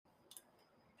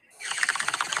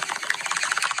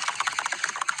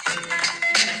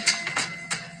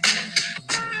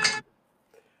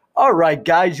All right,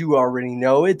 guys, you already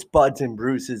know it's Buds and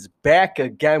Bruce's back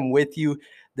again with you.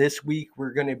 This week,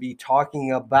 we're going to be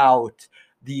talking about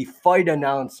the fight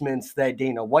announcements that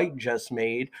Dana White just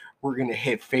made. We're going to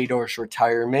hit Fedor's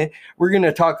retirement. We're going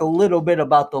to talk a little bit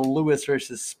about the Lewis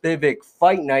versus Spivak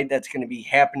fight night that's going to be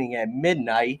happening at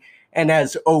midnight. And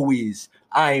as always,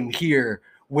 I'm here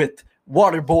with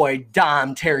Waterboy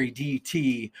Dom Terry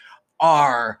DT,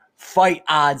 our fight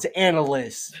odds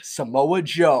analyst, Samoa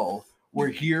Joe. We're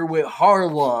here with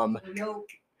Harlem.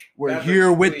 We're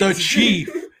here with the Chief,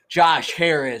 Josh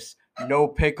Harris. No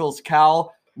Pickles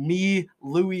Cal. Me,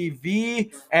 Louis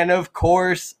V. And, of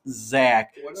course,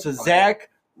 Zach. So,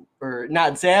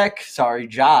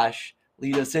 Josh,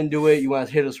 lead us into it. You want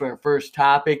to hit us with our first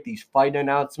topic, these fight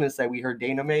announcements that we heard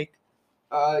Dana make?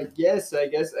 Yes, I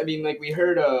guess. I mean, we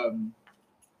heard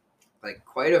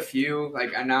quite a few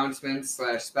announcements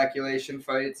 / speculation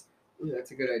fights. Ooh,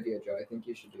 that's a good idea, Joe. I think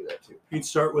you should do that too. You'd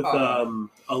start with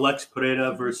Alex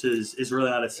Pereira versus Israel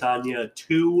Adesanya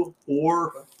 2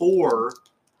 or 4,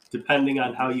 depending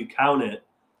on how you count it.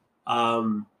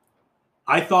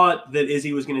 I thought that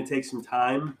Izzy was going to take some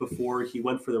time before he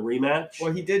went for the rematch.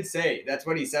 Well, he did say that's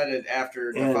what he said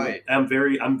after the fight. I'm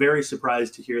very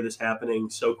surprised to hear this happening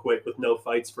so quick with no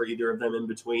fights for either of them in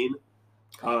between.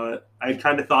 I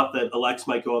kind of thought that Alex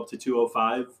might go up to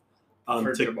 205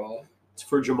 for Jamal.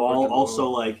 For Jamal.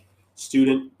 Also,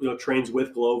 student, trains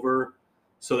with Glover,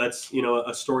 so that's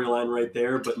a storyline right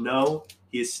there. But no,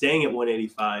 he is staying at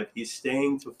 185. He's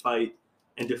staying to fight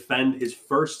and defend his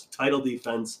first title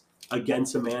defense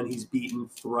against a man he's beaten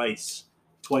twice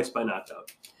by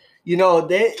knockout.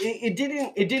 It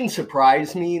didn't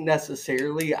surprise me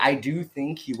necessarily. I do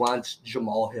think he wants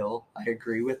Jamal Hill. I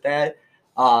agree with that.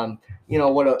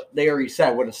 They already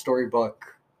said what a storybook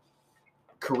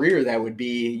career that would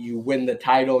be. You win the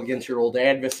title against your old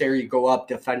adversary, go up,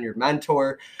 defend your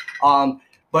mentor.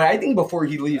 But I think before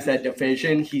he leaves that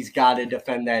division, he's got to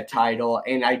defend that title.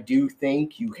 And I do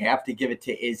think you have to give it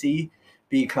to Izzy,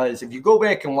 because if you go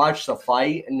back and watch the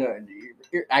fight, and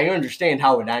I understand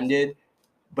how it ended,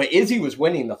 but Izzy was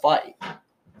winning the fight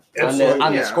on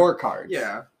the scorecards.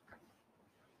 Yeah.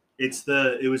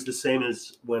 It was the same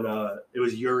as when it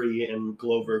was Yuri and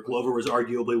Glover. Glover was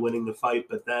arguably winning the fight,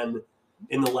 but then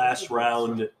in the last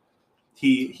round,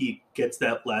 he gets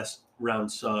that last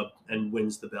round sub and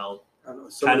wins the belt.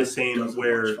 Kind of same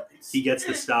where he gets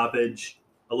the stoppage.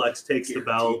 Alex takes the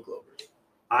belt.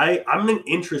 I'm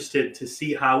interested to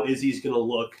see how Izzy's going to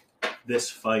look this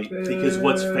fight, because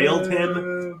what's failed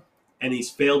him, and he's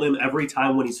failed him every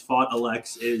time when he's fought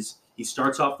Alex, is he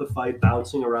starts off the fight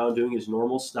bouncing around, doing his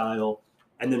normal style,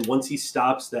 and then once he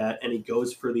stops that and he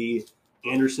goes for the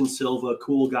Anderson Silva,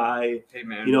 cool guy,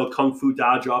 kung fu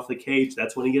dodge off the cage,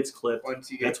 that's when he gets clipped.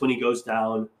 That's when he goes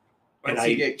down. Once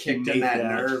you get kicked in that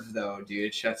nerve, though, dude,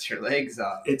 it shuts your legs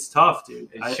off. It's tough, dude.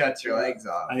 It shuts your legs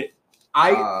off.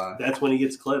 That's when he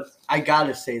gets clipped. I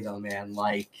gotta say though, man,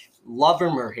 love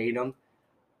him or hate him,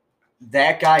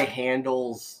 that guy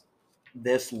handles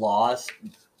this loss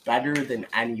better than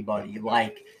anybody.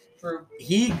 True.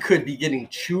 He could be getting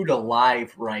chewed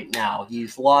alive right now.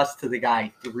 He's lost to the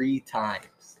guy 3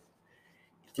 times.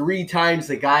 3 times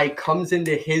the guy comes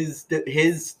into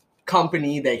his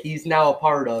company that he's now a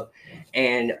part of,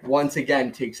 and once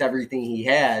again takes everything he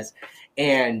has.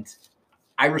 And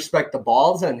I respect the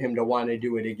balls on him to want to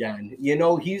do it again.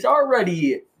 He's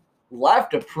already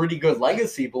left a pretty good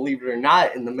legacy, believe it or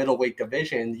not, in the middleweight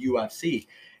division in the UFC.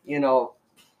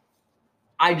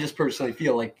 I just personally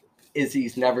feel like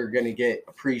Izzy's never going to get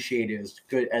appreciated as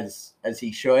good as he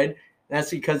should. And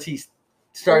that's because he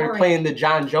started playing the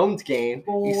John Jones game,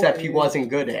 except he wasn't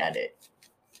good at it.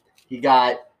 He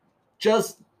got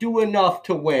just do enough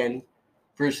to win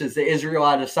versus the Israel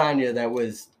Adesanya that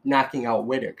was knocking out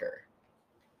Whitaker.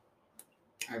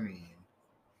 I mean,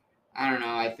 I don't know.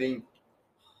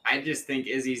 I just think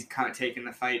Izzy's kind of taking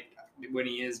the fight when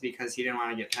he is because he didn't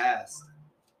want to get past.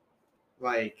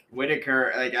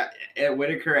 Whitaker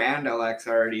and Alex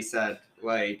already said,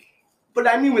 But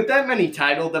I mean, with that many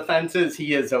title defenses,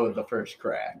 he is owed the first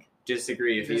crack.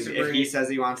 Disagree. If he says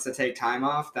he wants to take time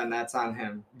off, then that's on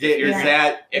him. Is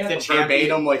that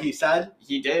verbatim what he said?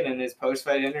 He did in his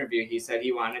post-fight interview. He said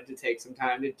he wanted to take some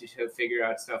time to figure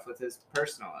out stuff with his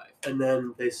personal life. And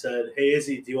then they said, "Hey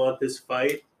Izzy, do you want this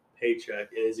fight? Paycheck."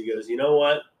 And Izzy goes, "You know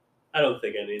what? I don't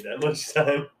think I need that much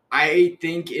time." I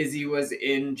think Izzy was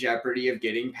in jeopardy of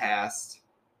getting past,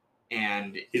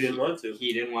 and he didn't want to.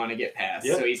 He didn't want to get past,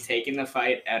 yep. So he's taking the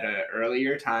fight at an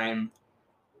earlier time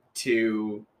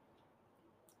to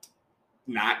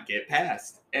not get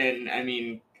past. And I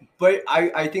mean, but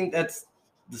I think that's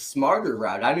the smarter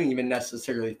route. I don't even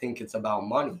necessarily think it's about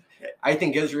money. I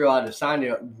think Israel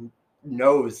Adesanya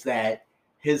knows that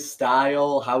his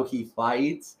style, how he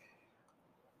fights,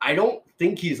 I don't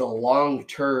think he's a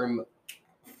long-term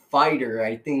fighter.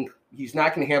 I think he's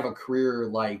not going to have a career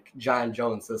like John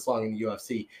Jones this long in the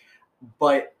UFC.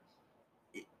 But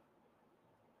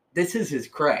this is his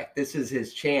crack. This is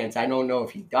his chance. I don't know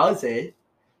if he does it,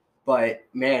 but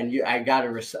man, I gotta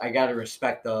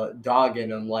respect the dog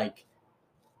in him. Like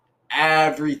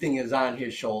everything is on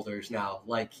his shoulders now.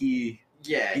 Like he's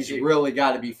really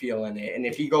got to be feeling it. And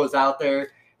if he goes out there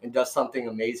and does something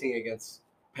amazing against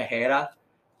Pereira,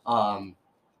 I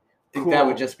think that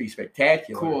would just be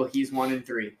spectacular. Cool. He's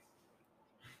 1-3.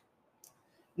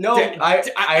 No,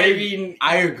 I mean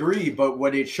I agree, but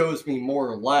what it shows me more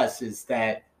or less is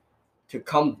that to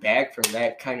come back from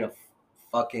that kind of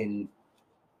fucking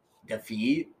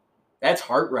defeat, that's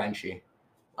heart-wrenching.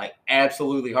 Like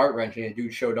absolutely heart-wrenching. A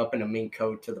dude showed up in a mink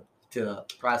coat to the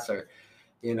presser.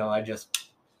 You know, I just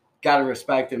gotta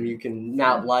respect him. You can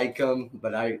not like him,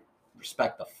 but I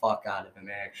respect the fuck out of him,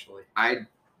 actually. I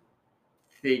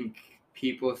think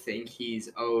people think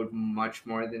he's owed much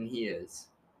more than he is.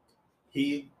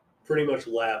 He pretty much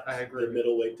lapped I agree. the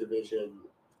middleweight division.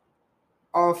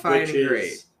 All fine and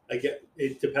great.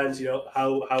 It depends,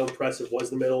 how impressive was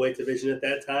the middleweight division at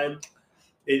that time.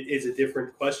 It is a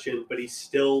different question, but he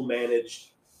still managed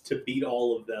to beat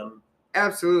all of them.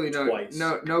 Absolutely, twice.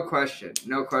 No question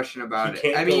about He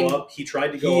it. can't go up. He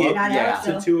tried to go up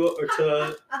to two or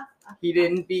to. He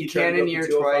didn't beat Cannonier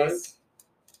twice.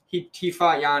 He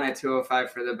fought Jan at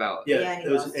 205 for the belt.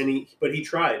 But he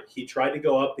tried. He tried to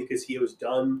go up because he was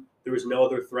done. There was no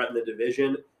other threat in the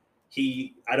division.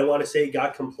 I don't want to say he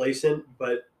got complacent,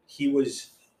 but he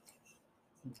was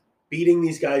beating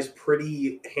these guys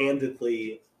pretty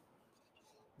handedly.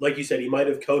 Like you said, he might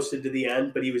have coasted to the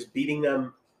end, but he was beating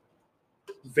them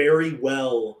very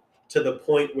well to the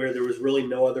point where there was really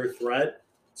no other threat.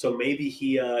 So maybe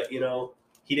he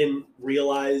didn't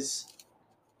realize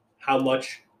how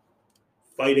much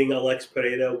fighting Alex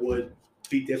Pereira would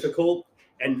be difficult,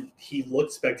 and he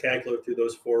looked spectacular through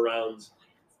those 4 rounds.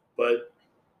 But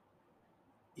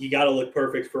you got to look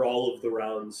perfect for all of the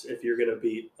rounds if you're going to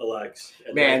beat Alex.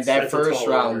 And man, that first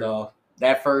round, though.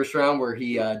 That first round where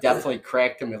he definitely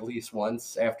cracked him at least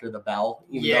once after the bell.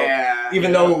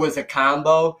 Even though it was a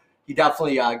combo, he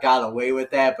definitely got away with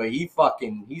that. But he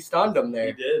stunned him there.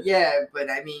 He did. Yeah,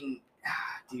 but I mean,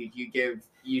 dude,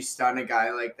 you stun a guy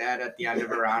like that at the end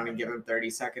of a round and give him 30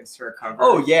 seconds to recover.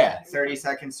 Oh yeah, 30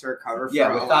 seconds to recover.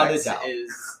 For without Alex a doubt,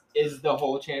 is the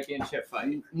whole championship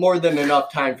fight. More than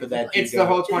enough time for that. It's the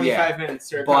whole 25 minutes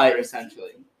to recover,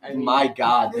 essentially. I mean, my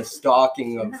God, the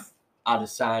stalking of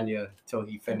Adesanya till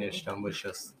he finished him was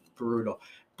just brutal.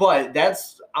 But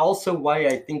that's also why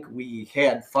I think we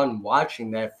had fun watching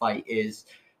that fight. Is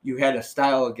you had a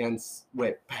style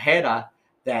with Pereira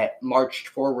that marched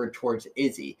forward towards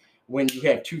Izzy. When you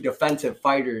have 2 defensive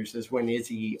fighters is when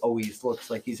Izzy always looks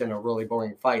like he's in a really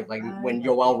boring fight. Like when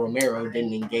Yoel Romero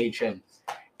didn't engage him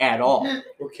at all.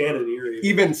 Or Cannonier.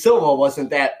 Even Silva wasn't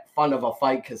that fun of a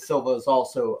fight because Silva is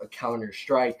also a counter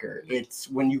striker. It's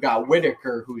when you got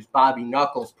Whitaker, who's Bobby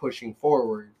Knuckles pushing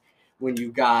forward. When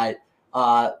you got,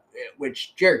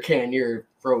 which Jared Cannonier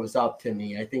throws up to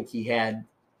me. I think he had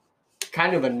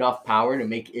kind of enough power to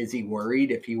make Izzy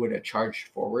worried if he would have charged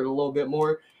forward a little bit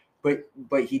more.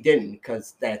 But he didn't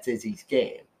because that's Izzy's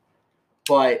game.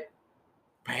 But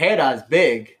Pereira's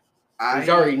big. He's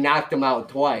already knocked him out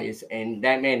twice, and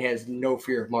that man has no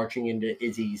fear of marching into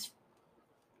Izzy's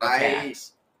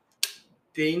attacks.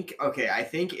 I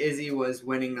think Izzy was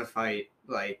winning the fight.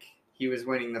 Like, he was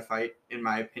winning the fight, in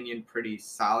my opinion, pretty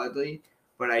solidly.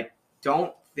 But I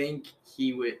don't think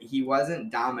he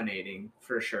wasn't dominating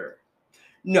for sure.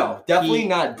 No, definitely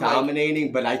not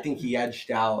dominating, but I think he edged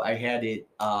out. I had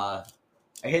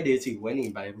Izzy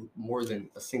winning by more than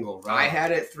a single round. I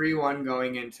had it 3-1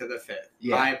 going into the 5th.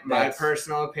 Yeah, my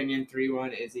personal opinion,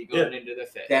 3-1 Izzy going into the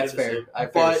 5th. That's fair.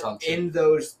 But in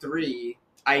those 3,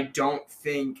 I don't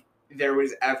think there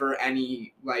was ever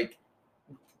any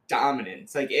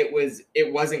dominance. Like it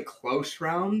wasn't close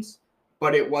rounds,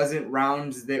 but it wasn't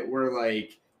rounds that were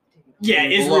like,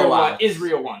 Israel won.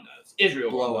 Israel won those.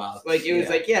 Israel won those. Like it was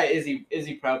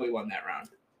Izzy probably won that round,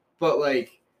 but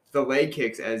the leg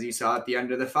kicks, as you saw at the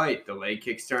end of the fight, the leg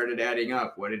kicks started adding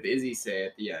up. What did Izzy say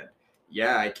at the end?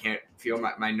 Yeah, I can't feel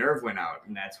my nerve went out,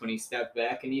 and that's when he stepped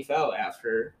back and he fell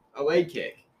after a leg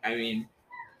kick. I mean,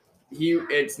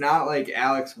 it's not like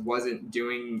Alex wasn't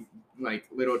doing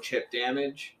little chip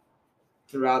damage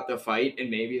throughout the fight, and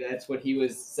maybe that's what he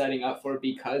was setting up for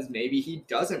because maybe he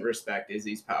doesn't respect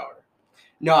Izzy's power.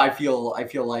 No, I feel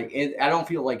like I don't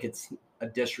feel like it's a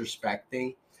disrespect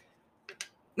thing.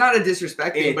 not a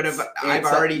disrespect thing, but if I've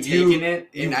already taken it,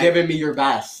 you've given me your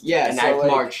best, yeah, and so I've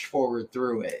like, marched forward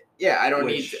through it. Yeah, I don't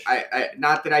need. I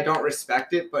not that I don't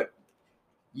respect it, but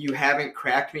you haven't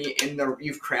cracked me in the.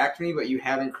 You've cracked me, but you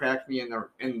haven't cracked me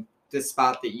in the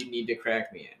spot that you need to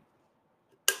crack me in.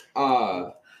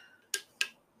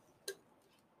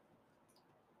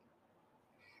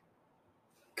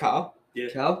 Kyle. Yeah.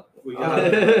 Cal? We got.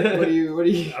 What do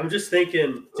you? I'm just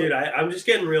thinking, dude. I'm just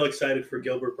getting real excited for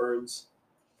Gilbert Burns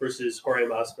versus Jorge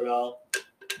Masvidal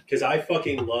because I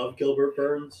fucking love Gilbert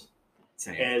Burns.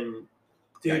 Same. And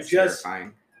dude, That's just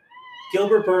terrifying.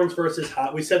 Gilbert Burns versus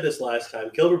we said this last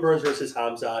time. Gilbert Burns versus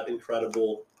Hamzat,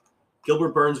 incredible.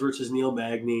 Gilbert Burns versus Neil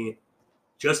Magny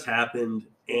just happened,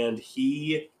 and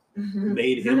he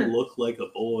made him look like a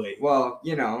boy. Well,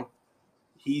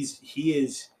 he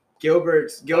is.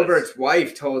 Gilbert's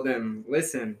wife told him,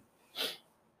 "Listen,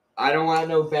 I don't want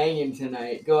no banging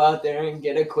tonight. Go out there and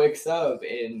get a quick sub."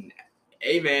 And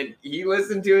hey, man, he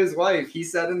listened to his wife. He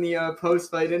said in the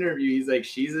post-fight interview, he's like,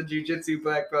 "She's a jiu-jitsu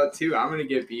black belt too. I'm gonna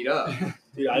get beat up."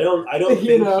 Dude, I don't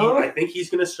think I think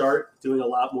he's gonna start doing a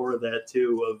lot more of that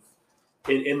too.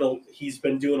 He's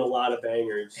been doing a lot of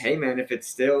bangers. Hey, man, if it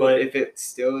still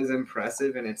is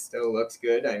impressive and it still looks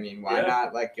good, I mean, why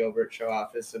not let Gilbert show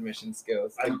off his submission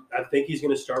skills? I think he's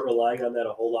gonna start relying on that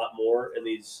a whole lot more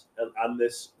on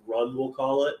this run, we'll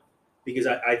call it, because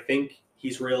I think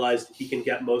he's realized he can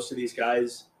get most of these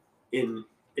guys in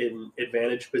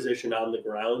advantage position on the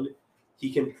ground.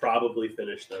 He can probably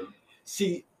finish them.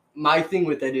 See, my thing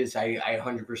with it is I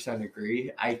 100% agree.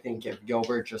 I think if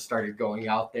Gilbert just started going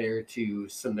out there to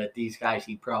submit these guys,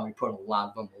 he'd probably put a lot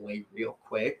of them away real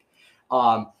quick.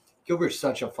 Gilbert's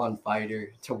such a fun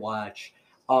fighter to watch.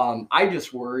 I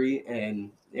just worry,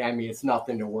 and I mean, it's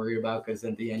nothing to worry about because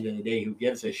at the end of the day, who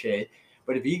gives a shit?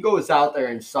 But if he goes out there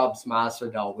and subs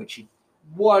Masvidal, which he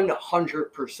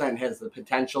 100% has the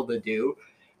potential to do,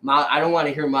 I don't want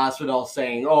to hear Masvidal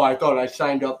saying, "Oh, I thought I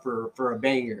signed up for a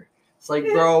banger." It's like,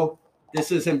 bro,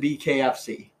 this isn't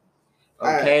BKFC.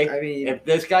 Okay? I mean, if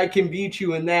this guy can beat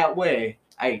you in that way,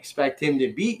 I expect him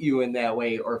to beat you in that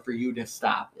way or for you to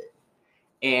stop it.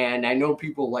 And I know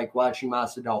people like watching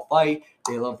Masvidal fight.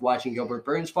 They love watching Gilbert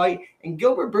Burns fight. And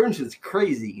Gilbert Burns is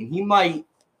crazy. And he might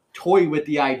toy with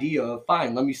the idea of,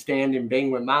 fine, let me stand and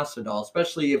bang with Masvidal,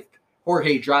 especially if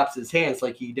Jorge drops his hands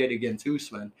like he did against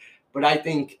Usman. But I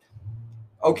think,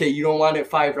 okay, you don't want it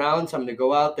 5 rounds. I'm going to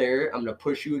go out there. I'm going to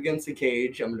push you against the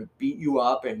cage. I'm going to beat you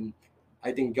up. And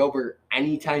I think Gilbert,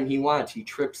 anytime he wants, he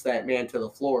trips that man to the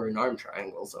floor and arm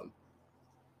triangles him.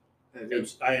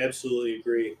 I absolutely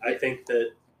agree. I think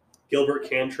that Gilbert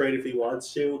can trade if he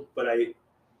wants to, but I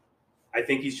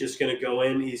think he's just going to go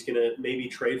in. He's going to maybe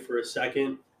trade for a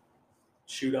second,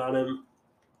 shoot on him,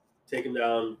 take him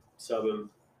down, sub him,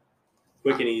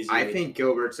 quick and easy. I think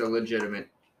Gilbert's a legitimate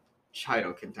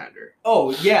title contender.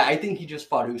 Oh, yeah, I think he just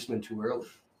fought Usman too early.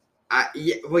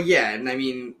 And I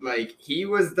mean, like, he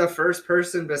was the first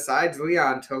person besides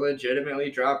Leon to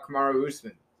legitimately drop Kamaru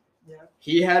Usman. Yeah.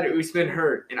 He had Usman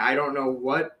hurt, and I don't know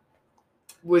what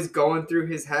was going through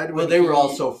his head. Well, they were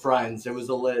also friends. It was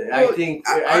a little. Well, I think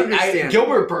I understand.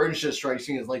 Gilbert Burns just strikes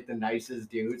me as like the nicest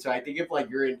dude. So I think if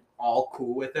like you're all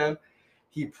cool with him,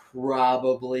 he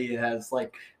probably has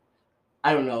like,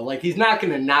 I don't know, like he's not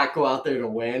gonna not go out there to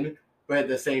win, but at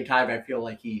the same time, I feel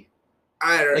like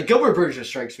Gilbert Burns just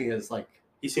strikes me as like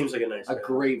he seems like a nice guy.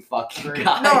 Great fucking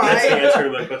guy. No, That's the answer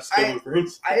to my question. Gilbert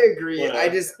Burns. I agree. I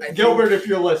Gilbert, if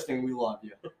you're listening, we love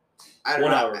you. I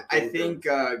don't know. I think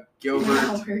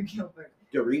Gilbert.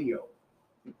 Dorino.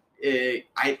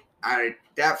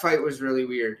 That fight was really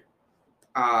weird.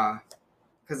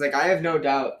 Because like I have no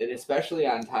doubt that especially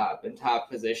in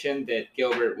top position that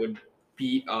Gilbert would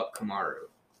beat up Kamaru.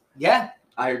 Yeah,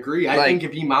 I agree. I think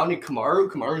if he mounted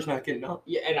Kamaru's not getting up.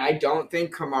 Yeah, and I don't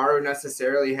think Kamaru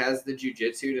necessarily has the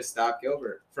jiu-jitsu to stop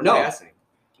Gilbert from gassing.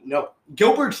 No,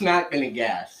 Gilbert's not going to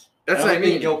gas. That's I what I don't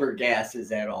mean. think Gilbert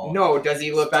gasses at all. No, does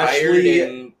he look Especially-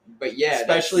 tired? But yeah,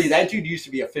 Especially that dude used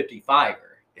to be a 55er.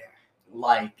 Yeah.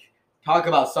 Like, talk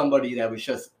about somebody that was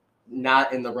just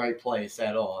not in the right place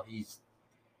at all. He's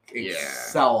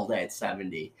excelled at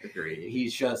 70. Agreed.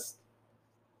 He's just,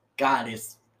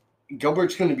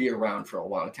 Gilbert's going to be around for a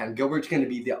long time. Gilbert's going to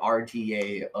be the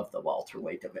RDA of the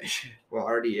welterweight division. Well,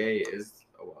 RDA is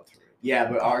a welterweight. Yeah,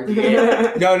 but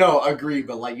RDA. no, agree.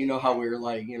 But like, you know how we're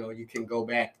like, you can go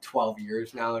back 12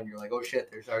 years now and you're like, oh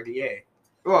shit, there's RDA.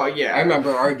 Well, yeah. I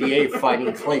remember RDA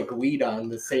fighting Clay Guida on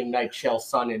the same night Chael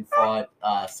Sonnen fought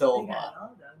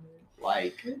Silva.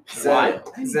 Like, Zach,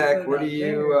 wild. what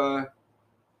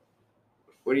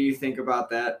do What do you think about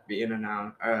that being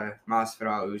announced?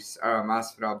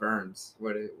 Masvidal Burns.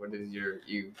 What do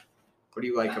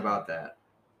you like about that,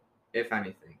 if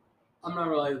anything? I'm not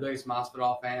really the biggest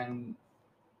Masvidal fan,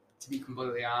 to be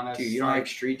completely honest. Dude, you don't like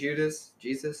Street Judas?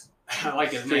 Jesus? I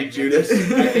like his Street name. Judas. I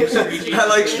think Street Jesus I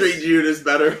like is- Street Judas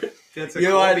better. That's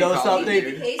You want to know something?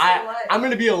 Case I- or what? I'm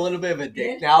going to be a little bit of a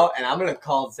dick now, and I'm going to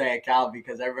call Zach out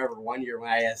because I remember one year when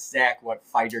I asked Zach what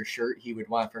fighter shirt he would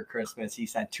want for Christmas, he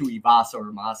said Tuivasa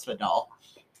or Masvidal.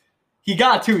 He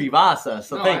got Tuivasa,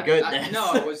 so No, thank goodness.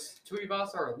 No, it was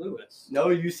Tuivasa or Lewis. No,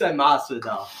 you said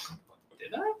Masvidal.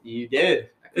 Did I? You did.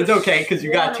 I could've It's okay because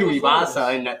you got sworn it was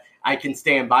Tuivasa, and I can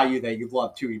stand by you that you've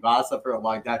loved Tuivasa for a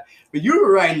long time. But you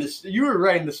were riding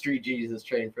the Street Jesus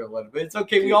train for a little bit. It's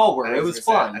okay, we all were. It was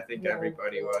fun. I think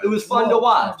everybody was. It was fun to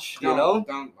watch. You Don't- know.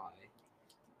 Don't lie.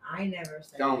 I never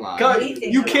said. Don't lie. What do you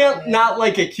think You about can't it? not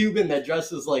like a Cuban that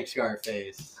dresses like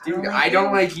Scarface. Dude, like I don't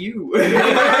you. like you.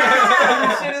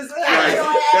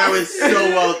 That was so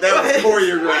well. That was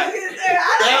choreographed.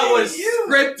 That was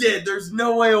scripted. There's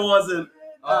no way it wasn't.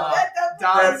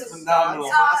 That's phenomenal.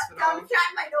 Masvidal.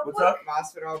 What's up?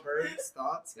 Masvidal Burns,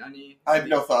 thoughts? Any? I have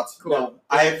no thoughts. Cool. No.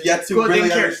 I have yet to Cool, really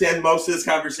didn't care. understand most of this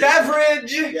conversation.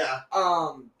 Beverage. Yeah.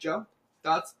 Joe,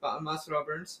 thoughts about Masvidal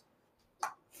Burns?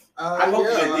 I hope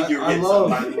you didn't think you were getting something,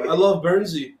 by the way. I love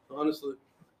Burnsy, honestly.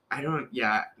 I don't.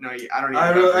 Yeah, no, I don't.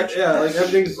 I even really, beverage. yeah, like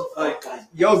everything's like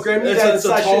Yo, grab me that it's a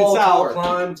session tall sour.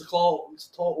 climb. It's a tall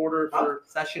order for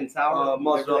Session sour.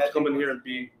 Masvidal to come in here and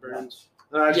beat Burns.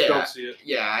 And I just Yeah. don't see it.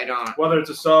 Yeah, I don't. Whether it's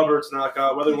a sub or it's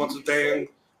knockout, whether he wants his bang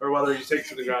or whether he takes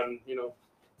to the ground,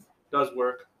 does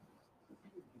work.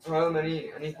 Well,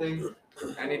 anything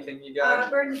you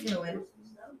got? Burton's gonna win.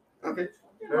 Okay.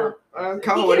 He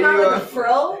Kyle, what came do out you? with a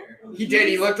fro. He did.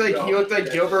 He looked like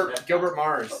Gilbert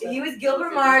Mars. He was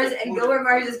Gilbert Mars, and Gilbert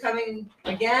Mars is coming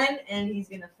again, and he's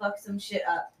gonna fuck some shit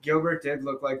up. Gilbert did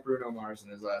look like Bruno Mars in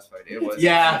his last fight. It was.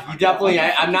 Yeah, you definitely.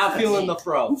 I'm not feeling the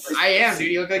fro. I am,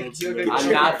 dude. You look like.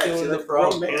 I'm not feeling the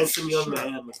fro. Handsome young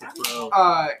man with the throw.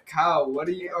 Kyle, what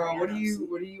do you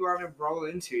want to roll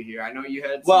into here? I know you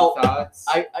had some Well, thoughts.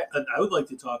 I I would like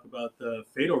to talk about the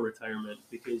Fedor retirement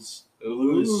because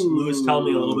Lewis told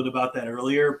me a little bit about that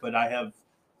earlier, but I have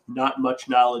not much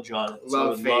knowledge on it.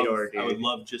 Love I Fedor, I would dude.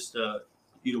 love just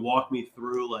you to walk me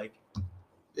through like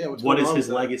Yeah, what's what going is on his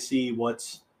with that? legacy,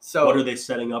 what so are they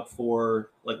setting up for,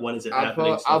 like when is it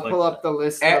happening? I'll pull up the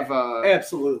list of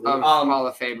absolutely. Hall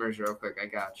of Famers real quick. I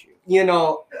got you. You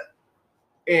know,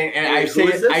 and I Who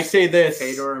is this? say this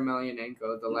Fedor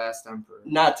Emelianenko, the last emperor.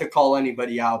 not to call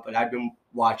anybody out, but I've been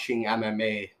watching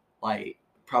MMA like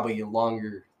probably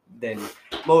longer than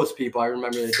most people. I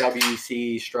remember the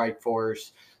WC,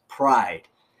 Strikeforce, Pride,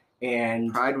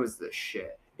 and Pride was the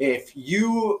shit. if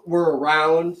you were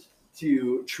around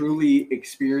to truly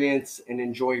experience and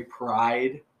enjoy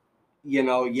Pride,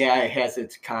 yeah, it has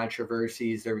its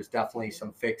controversies. There was definitely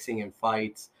some fixing in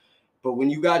fights. But when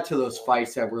you got to those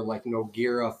fights that were like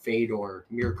Nogueira, Fedor,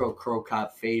 Mirko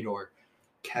Krokop, Fedor,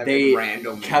 Kevin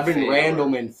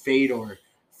Randleman. Fedor.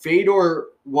 Fedor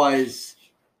was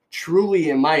truly,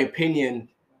 in my opinion,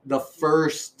 the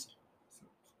first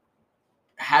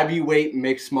heavyweight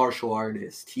mixed martial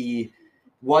artist. He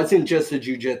wasn't just a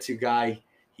jiu-jitsu guy.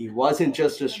 He wasn't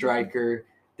just a striker.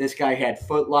 This guy had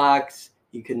footlocks.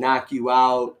 He could knock you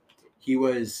out.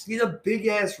 He's He's a big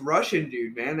ass Russian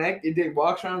dude, man. That dude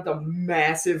walks around with a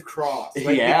massive cross. Like,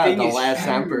 the thing is last huge.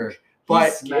 emperor. But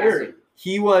He's scary.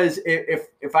 he was,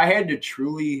 if I had to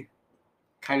truly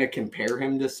kind of compare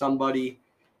him to somebody,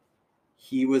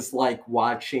 he was like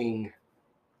watching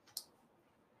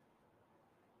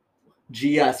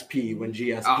GSP when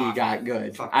GSP got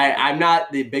good. fuck. I'm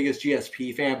not the biggest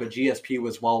GSP fan, but GSP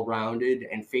was well-rounded,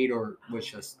 and Fedor was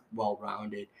just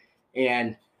well-rounded.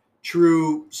 And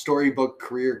true storybook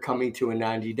career coming to an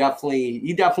end. He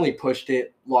definitely pushed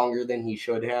it longer than he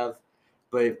should have,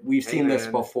 but we've seen this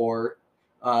Amen. before.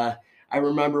 I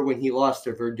remember when he lost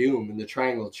to Verdum in the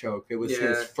triangle choke. It was Yeah.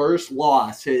 his first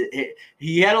loss.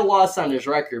 He had a loss on his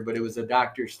record, but it was a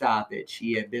doctor stoppage.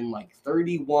 He had been like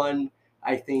 31,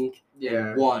 I think, Yeah.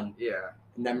 and won. Yeah.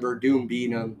 And then Verdum beat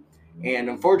him. And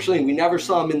unfortunately, we never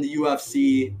saw him in the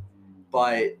UFC,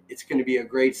 but it's going to be a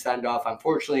great send-off.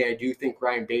 Unfortunately, I do think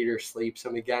Ryan Bader sleeps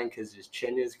him again because his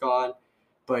chin is gone.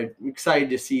 But I'm excited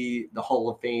to see the Hall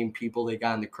of Fame people they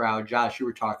got in the crowd. Josh, you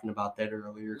were talking about that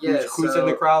earlier. Yeah, Who's so- in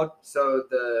the crowd? So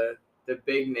the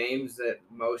big names that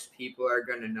most people are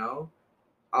gonna know,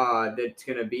 that's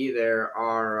gonna be there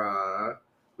are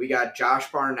we got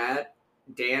Josh Barnett,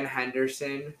 Dan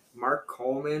Henderson, Mark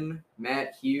Coleman,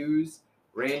 Matt Hughes,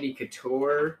 Randy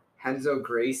Couture, Henzo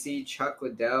Gracie, Chuck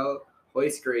Liddell,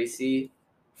 Hoist Gracie,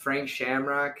 Frank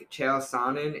Shamrock, Chael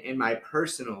Sonnen, and my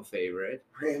personal favorite,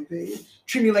 Rampage.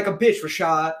 treat me like a bitch,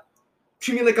 Rashad.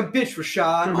 Treat me like a bitch,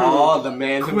 Rashad. Oh, the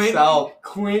man himself.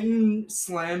 Quentin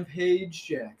Slampage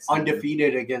Jackson.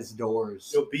 Undefeated against Doors.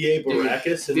 So B.A.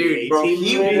 Baracus and Dude, the Bro, A-Team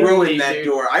he movie? ruined that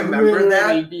door. I remember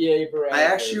that. B.A. Baracus. I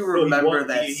actually No, remember he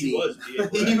that he scene. was B.A.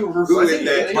 He Baracus. ruined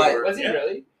that But- door. Was he Yeah.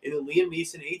 really? In the Liam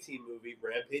Neeson A-Team movie,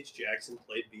 Rampage Jackson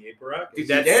played B.A. Baracus. Dude,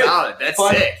 that's did. solid. That's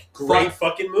Fun- sick. Great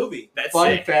fucking movie. That's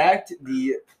Fun sick. fact,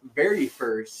 the very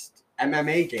first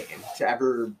MMA game to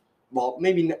ever, well,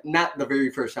 maybe not the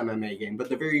very first MMA game, but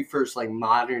the very first like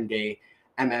modern day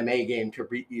MMA game to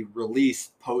be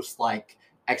released post like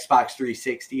Xbox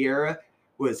 360 era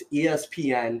was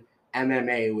ESPN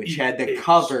MMA, which had the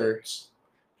cover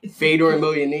Fedor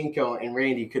Emelianenko and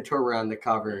Randy Couture were on the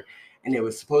cover, and it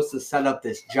was supposed to set up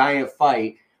this giant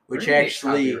fight, which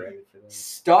actually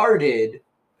started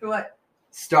For what?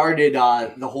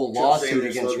 the whole Joe lawsuit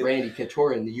Sanders against Logan. Randy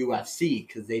Couture in the UFC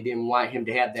because they didn't want him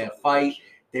to have that fight.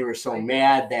 They were so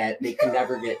mad that they could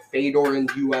never get Fedor in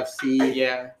the UFC.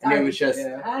 Yeah. And it was just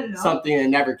Yeah. I don't know. something that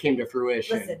never came to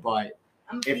fruition. Listen, But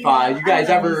I'm if female, you guys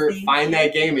I know ever these things. find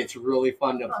that game, it's really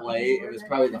fun to Fucking play. It sure was that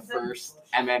probably the is something first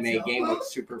bullshit. MMA So- game with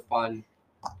super fun,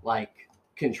 like,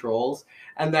 controls.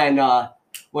 And then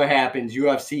what happens?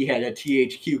 UFC had a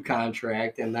THQ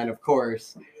contract, and then, of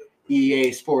course,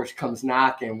 EA Sports comes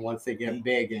knocking once they get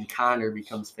big and Connor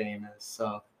becomes famous.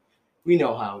 So we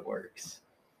know how it works.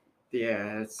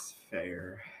 Yeah, that's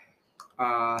fair.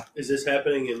 Is this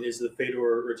happening, and is the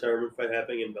Fedor retirement fight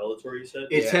happening in Bellator, you said?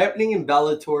 It's Yeah. happening in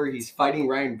Bellator. He's fighting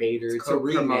Ryan Bader. It's a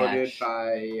promoted rematch.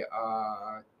 by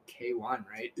K1,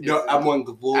 right? No, Is it- M1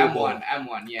 Global.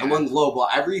 M1, yeah. M1 Global.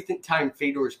 Every time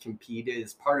Fedor's competed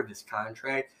as part of his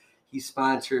contract, he's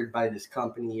sponsored by this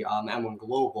company, M1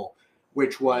 Global,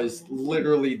 which was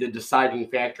literally the deciding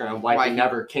factor on why Why he he-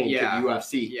 never came yeah. to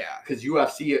UFC. Yeah. Because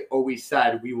UFC always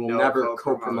said we will No never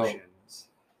co-promote. co-promotions.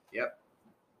 Yep.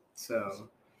 So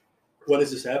When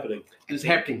is this happening? It's I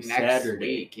think happening next Saturday.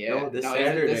 week. Yeah. No, this is it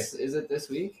Saturday. Is it this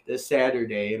week? This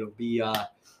Saturday it'll be on.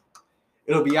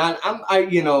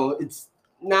 It's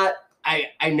not.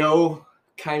 I know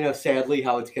kind of sadly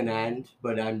how it's gonna end,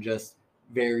 but I'm just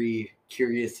very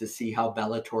curious to see how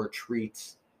Bellator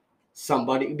treats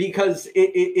somebody because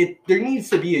it there needs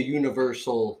to be a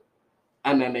universal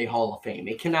MMA Hall of Fame.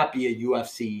 It cannot be a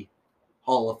UFC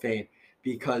Hall of Fame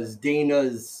because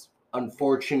Dana's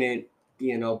unfortunate,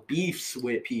 beefs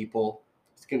with people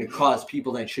is going to cause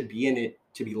people that should be in it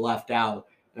to be left out.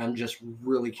 And I'm just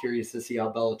really curious to see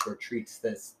how Bellator treats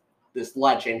this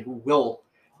legend who will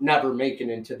never make it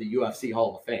into the UFC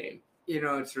Hall of Fame.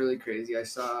 It's really crazy. I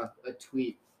saw a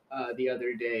tweet the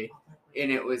other day,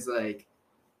 and it was like,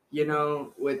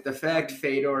 with the fact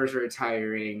Fedor's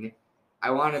retiring, I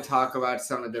want to talk about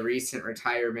some of the recent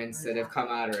retirements that have come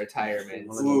out of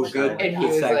retirements. Ooh, good, And he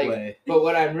good was like, segue. But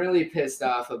what I'm really pissed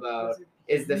off about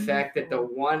is the fact that the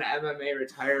one MMA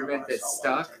retirement that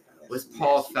stuck was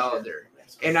Paul Felder.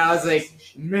 And I was like,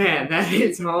 man, that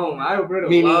hits home. I would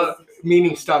have loved.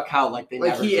 Meaning stuck how they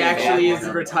Like, never he came actually back. is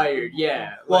retired.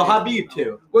 Yeah. Well, like, Habib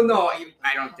too. Well, no,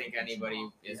 I don't think anybody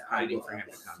is fighting for him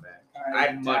to come back.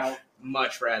 I'd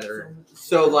much rather.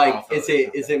 So Paul is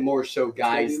Felder. it more so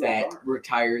guys that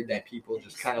retired that people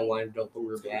just kind of wanted to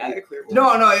lure back?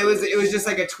 No, it was just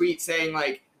like a tweet saying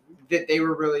like that they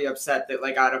were really upset that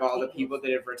like out of all the people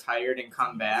that have retired and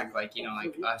come back, like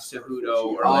Cejudo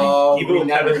or like Oh, Even we with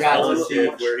never Kevin got to Owens see.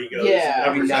 did where he goes, Yeah.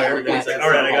 I'm We never retired, and he's got like, to all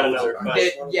right, I see got Paul another Felder.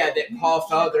 fight. that Paul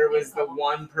Felder was the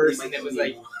one person that was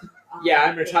like, yeah,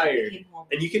 I'm retired.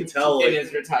 And you can tell, and like,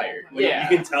 is retired. when Yeah.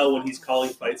 you can tell when he's calling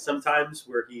fights sometimes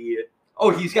where Oh,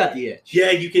 he's got the itch.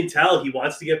 yeah, you can tell he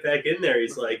wants to get back in there.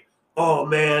 He's like, oh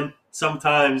man,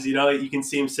 sometimes, you can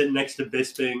see him sitting next to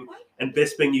Bisping, and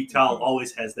Bisping, you tell,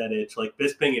 always has that itch. Like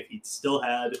Bisping, if he still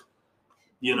had,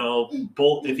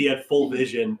 if he had full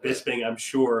vision, Bisping, I'm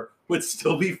sure, would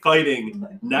still be fighting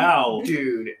now.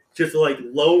 Dude. Just like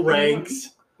low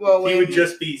ranks. Well, He would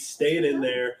just be staying in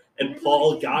there, and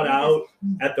Paul got out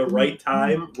at the right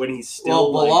time when he's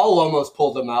still Well, Bilal almost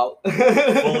pulled him out.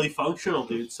 fully functional,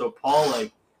 dude. So Paul,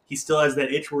 he still has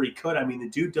that itch where he could. I mean, the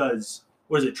dude does,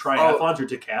 what is it, triathlons or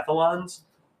decathlons?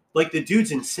 Like, the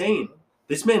dude's insane.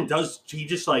 This man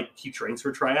he trains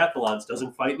for triathlons,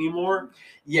 doesn't fight anymore.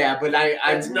 Yeah, but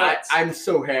That's nuts. I'm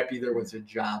so happy there was a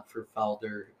job for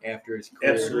Felder after his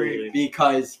career. Absolutely.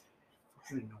 Because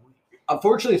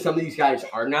unfortunately some of these guys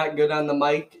are not good on the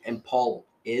mic, and Paul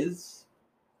is.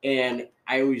 And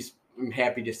I always am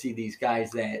happy to see these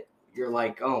guys that you're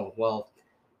like, oh, well,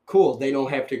 cool. They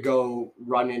don't have to go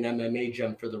run an MMA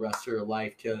gym for the rest of their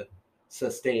life to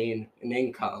sustain an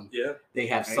income. Yeah. They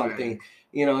have Amen. something,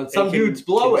 and some And can dudes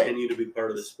blow it. Continue to be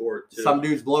part of the sport too. Some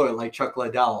dudes blow it, like Chuck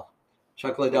Liddell.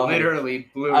 Chuck Liddell had Literally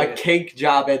blew a it. cake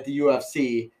job at the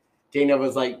UFC. Dana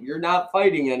was like, "You're not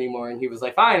fighting anymore," and he was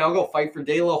like, "Fine, I'll go fight for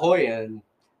De La Hoya." And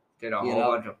Did a you whole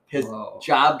know, bunch of his blow.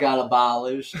 job got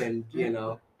abolished, and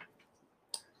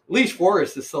Leash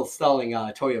Forrest is still selling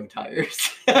Toyo tires.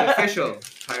 The official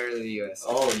tire of the US.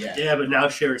 Oh yeah. Yeah, but now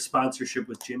share a sponsorship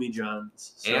with Jimmy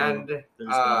John's. So And there's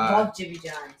I that. love Jimmy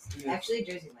John's. Actually,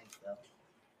 Jersey Mike's though.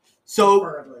 So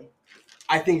Preferably.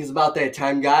 I think it's about that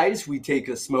time, guys. We take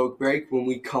a smoke break. When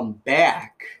we come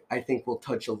back, I think we'll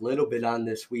touch a little bit on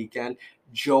this weekend.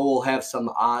 Joe will have some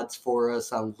odds for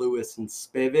us on Lewis and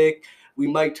Spivak. We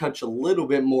might touch a little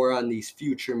bit more on these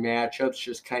future matchups,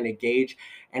 just kind of gauge.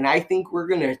 And I think we're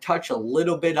going to touch a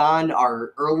little bit on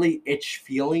our early itch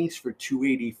feelings for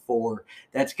 284.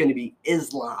 That's going to be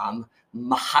Islam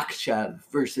Makhachev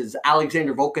versus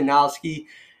Alexander Volkanovski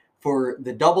for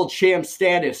the double champ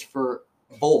status for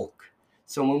Volk.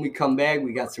 So when we come back,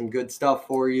 we got some good stuff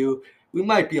for you. We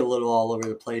might be a little all over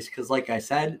the place because, like I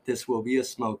said, this will be a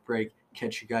smoke break.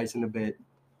 Catch you guys in a bit.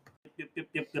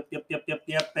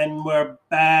 Yep. And we're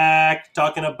back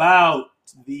talking about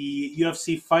the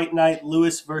UFC Fight Night,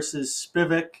 Lewis versus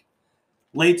Spivak.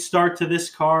 Late start to this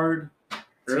card. It's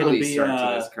Early gonna be, start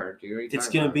to this card, dude. What are you It's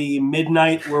talking going to about? be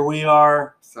midnight where we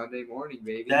are. Sunday morning,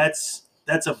 baby. That's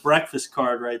a breakfast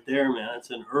card right there, man.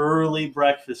 It's an early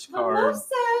breakfast card.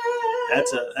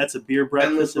 That's a beer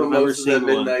breakfast Endless if I've ever mimosas at seen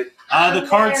one. midnight. The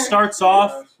card starts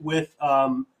off with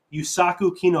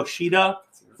Yusaku Kinoshita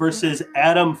versus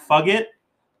Adam Fuggett.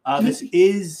 This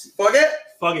is Fuck it.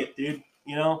 Fuggett, dude.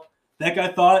 That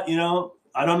guy thought,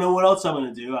 I don't know what else I'm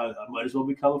going to do. I might as well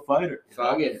become a fighter.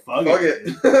 Fuggett. Fuck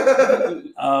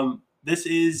it. This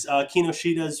is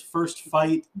Kinoshita's first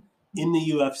fight in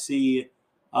the UFC.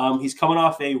 He's coming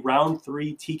off a round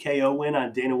 3 TKO win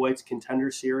on Dana White's Contender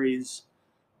Series.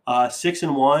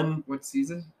 6-1. What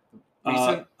season?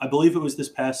 Recent? I believe it was this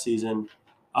past season.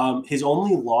 His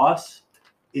only loss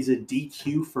is a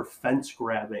DQ for fence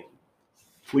grabbing,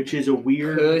 which is a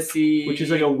weird, Pussy. which is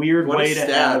like a weird What a way to stab.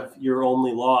 have your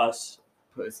only loss.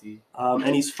 Pussy.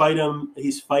 And he's fighting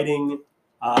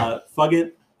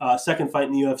Fuggett, second fight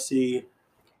in the UFC.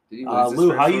 Did he lose his Lou,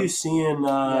 first how one? you seeing?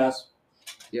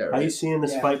 Yeah, How right. you seeing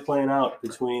this fight playing out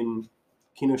between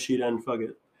Kinoshita and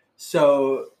Fuggett?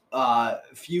 So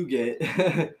Fugit,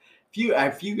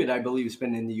 Fugit, I believe, has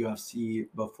been in the UFC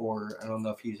before. I don't know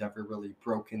if he's ever really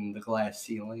broken the glass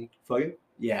ceiling. Fuggett?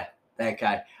 Yeah, that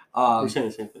guy. We're saying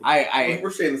the same thing.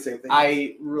 We're saying the same thing.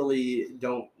 I really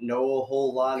don't know a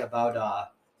whole lot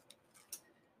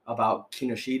about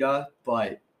Kinoshita,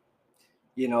 but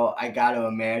I gotta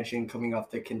imagine coming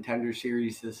off the Contender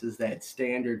Series, this is that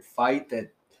standard fight that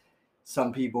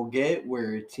some people get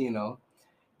where it's Dana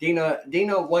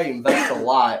White invests a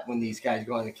lot when these guys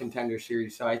go on the Contender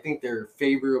Series, so I think they're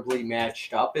favorably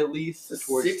matched up at least it's a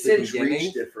towards the 6-inch beginning.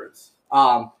 reach difference.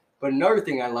 But another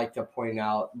thing I like to point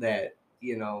out that,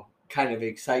 kind of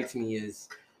excites me is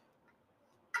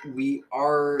we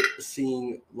are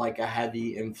seeing like a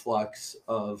heavy influx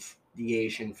of the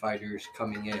Asian fighters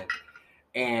coming in.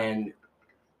 And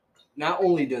not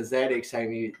only does that excite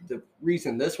me, the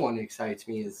reason this one excites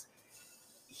me is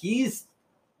he's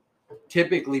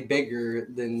typically bigger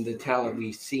than the talent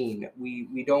we've seen.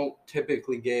 We don't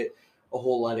typically get a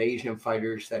whole lot of Asian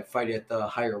fighters that fight at the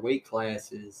higher weight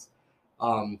classes.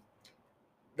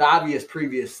 The obvious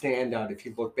previous standout, if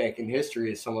you look back in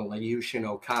history, is someone like Yushin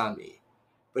Okami.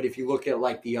 But if you look at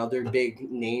like the other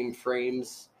big name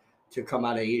frames to come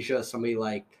out of Asia, somebody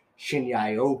like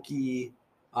Shinya Aoki,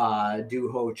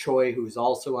 Doo-Ho Choi, who's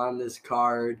also on this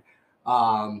card,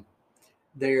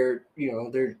 they're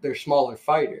smaller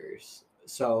fighters.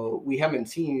 So we haven't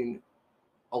seen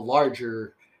a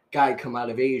larger guy come out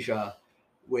of Asia,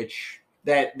 which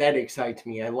that excites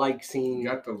me. I like seeing. You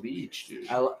got the leech, dude.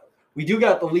 We do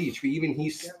got the leech.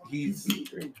 He's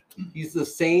the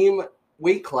same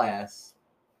weight class,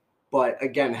 but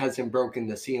again hasn't broken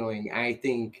the ceiling. I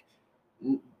think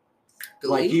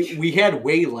we had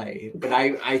Waylay, but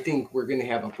I think we're gonna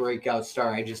have a breakout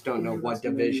star. I just don't know what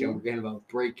division. We're gonna have a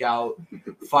breakout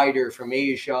fighter from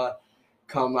Asia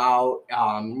come out.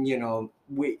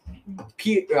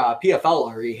 PFL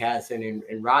already has it in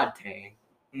Rodtang.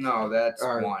 No, that's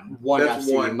Or one. One That's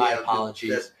FC. one, My yeah,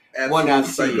 apologies. That One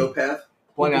absolute FC. psychopath.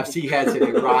 One FC has it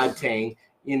in Rodtang.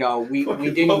 We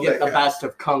Fucking didn't love get the that guy. best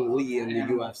of Kung Lee in the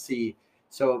UFC.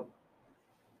 So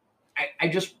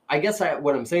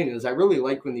what I'm saying is I really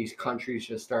like when these countries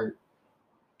just start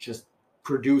just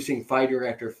producing fighter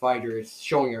after fighter. It's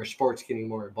showing our sports getting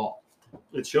more involved.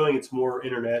 It's showing it's more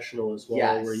international as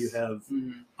well, where you Yes. have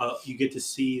Mhm. you get to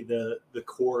see the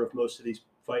core of most of these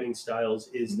fighting styles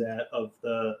is that of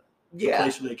the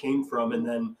place where they came from,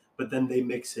 and but then they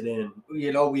mix it in.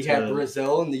 You know, we had to-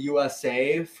 Brazil and the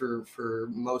USA for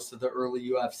most of the early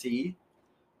UFC.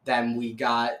 Then we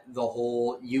got the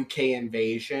whole UK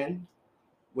invasion,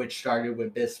 which started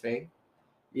with Bisping.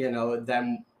 You know,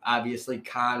 then obviously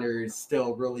Conor is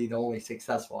still really the only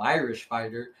successful Irish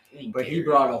fighter, but he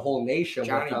brought a whole nation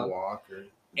Johnny with him. Walker.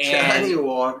 Johnny And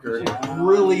Walker.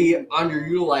 really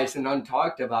underutilized and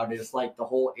untalked about is like the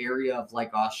whole area of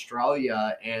like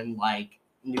Australia and like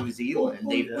New Zealand.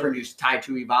 They've Yeah. produced Tai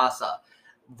Tuivasa,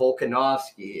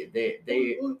 Volkanovski.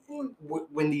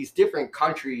 When these different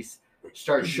countries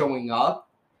start showing up,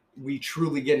 we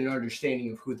truly get an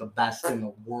understanding of who the best in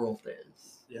the world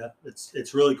is. Yeah,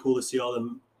 it's really cool to see all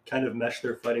them kind of mesh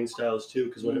their fighting styles too.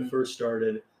 Because when it first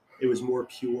started, it was more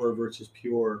pure versus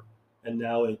pure, and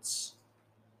now it's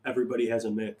everybody has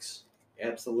a mix,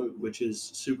 Absolutely. which is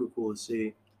super cool to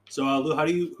see. So, Lou,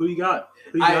 who you got?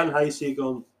 Who you I- got, and how you see it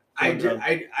going? I do, down?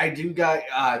 I do got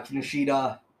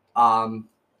Kinoshita.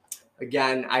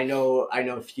 Again, I know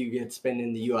if you get spin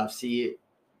in the UFC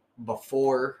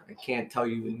before, I can't tell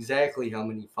you exactly how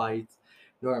many fights,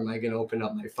 nor am I going to open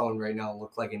up my phone right now and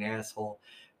look like an asshole.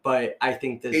 But I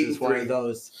think this is one of 8-3.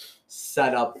 those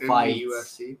setup In the fights.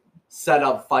 UFC.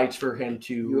 Setup fights for him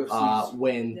to UFC's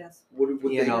win. Yes. What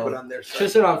would You they know, put on their It's side?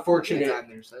 just an It's unfortunate on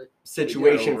their side.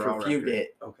 situation Yeah, for overall Fugit. record.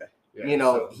 Okay. Yeah, You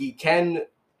know, so- he can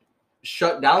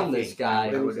shut down I this think guy.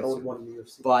 They I was would 0-1 in the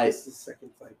UFC. But- This is the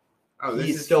second fight. Oh, this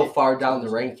He's is still Ki- far down the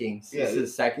rankings. Yeah, This is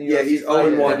his second yeah, UFC he's fight,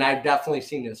 0-1. and I've definitely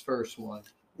seen his first one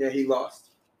Yeah, he lost.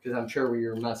 because I'm sure we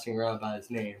were messing around by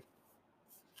his name.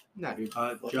 No, dude.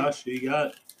 Josh, who you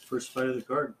got? First fight of the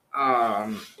card.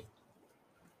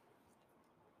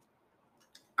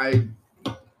 I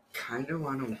kind of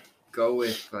want to go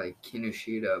with like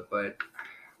Kinoshita, but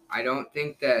I don't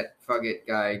think that Fugit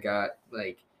guy got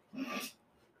like. I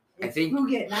It's think-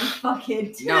 Fugit, not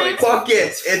fucking. No, it's Fuck it.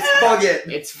 It's fuck it.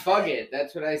 It's Fugit.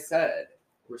 That's what I said.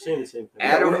 We're saying the same thing.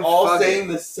 Adam We're all Fugit. saying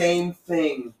the same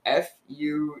thing. Fugit.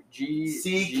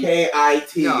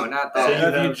 CKIT. No, not So you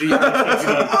that. have, FUG. you have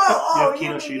Oh,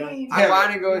 Kinoshita? I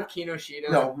want to go with Kinoshita.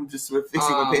 No, I'm just fixing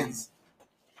my pants.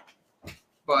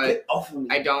 But Get off of me.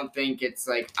 I don't think it's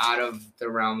like out of the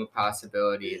realm of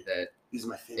possibility that These are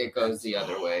my favorite. it goes the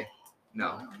other way.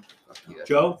 No. Fuck you.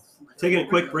 Joe, taking a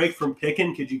quick break from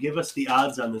picking, could you give us the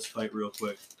odds on this fight real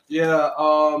quick? Yeah.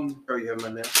 Oh, you have my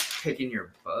there. Picking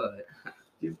your butt.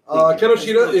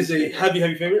 Kenoshita is a heavy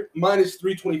favorite. Minus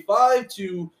 325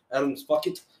 to Adam's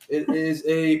bucket. It is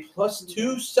a plus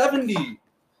 270.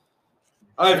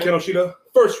 I have Kenoshita.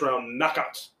 First round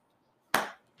knockout. All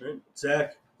right,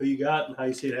 Zach, who you got and how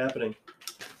you see it happening?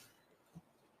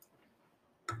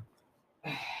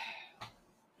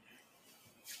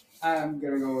 I'm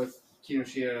gonna go with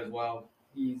Kinoshita as well.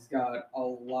 He's got a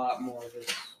lot more of this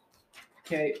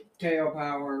KO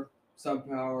power, sub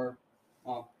power.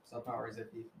 Well, sub power is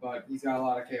iffy, but he's got a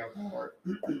lot of KO power,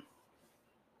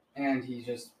 and he's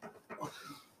just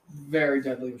very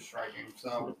deadly with striking.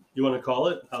 So You want to call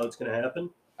it, how it's going to happen?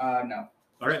 no.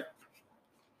 All right.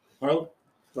 Marlon?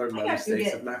 Learned my I got mistakes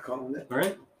Fugit. of not calling it. All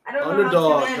right. I don't know Underdog,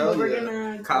 how it's hell gonna end, but we're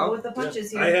yeah. gonna Kyle? go with the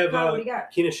punches here. I have Kyle, what do you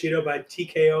got? Kinoshita by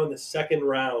TKO in the second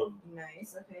round.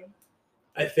 Nice. Okay.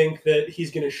 I think that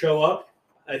he's going to show up.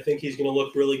 I think he's going to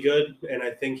look really good, and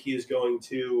I think he's going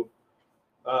to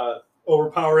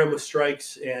overpower him with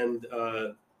strikes and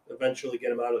eventually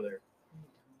get him out of there.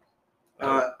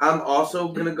 I'm also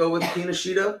gonna go with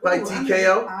Kinoshita by Ooh, I'm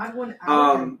TKO. an odd one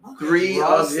out. Okay. 3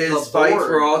 Russ of his the fights board.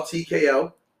 were all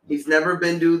TKO. He's never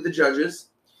been to the judges.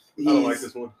 I don't like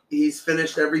this one. He's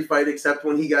finished every fight except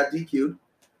when he got DQ'd.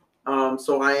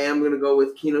 So I am gonna go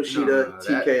with Kinoshita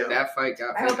TKO. That fight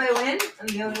got. I hope I win. I'm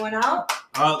the only one out.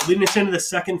 Leading us into the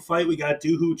second fight, we got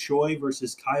Dooho Choi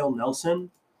versus Kyle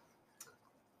Nelson.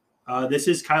 This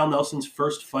is Kyle Nelson's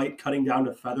first fight cutting down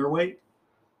to featherweight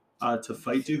to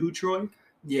fight Dooho Choi.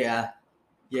 Yeah.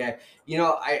 You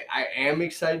know, I am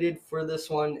excited for this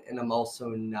one, and I'm also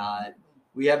not.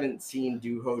 We haven't seen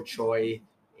Dooho Choi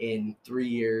in 3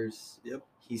 years. Yep.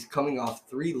 He's coming off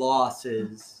 3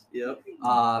 losses. Yep.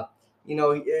 You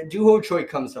know, Dooho Choi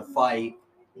comes to fight,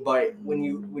 but when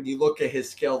you look at his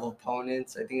scale of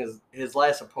opponents, I think his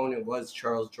last opponent was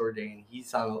Charles Jourdain.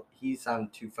 He's on a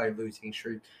 2-fight losing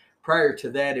streak. Prior to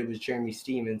that, it was Jeremy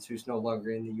Stephens, who's no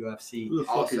longer in the UFC. Who the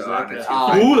fuck Also is that on a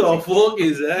guy? Who the fuck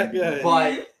is that guy?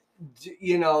 But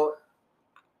you know,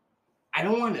 I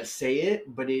don't want to say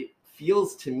it, but it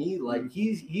feels to me like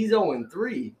he's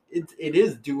 0-3. It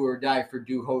is do or die for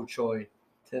Dooho Choi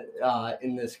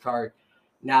in this card.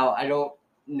 Now, I don't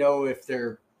know if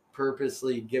they're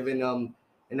purposely giving him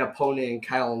an opponent in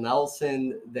Kyle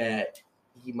Nelson that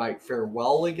he might fare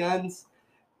well against,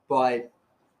 but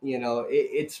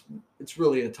it's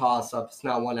really a toss up. It's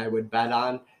not one I would bet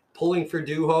on. Pulling for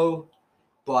Duho,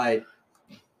 but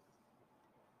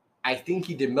I think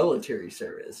he did military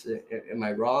service. Am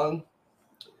I wrong?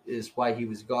 Is why he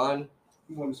was gone?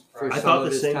 I thought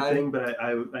the same thing, but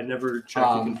I never checked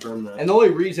to confirm that. And the only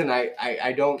reason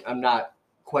I'm not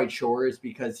quite sure is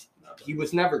because he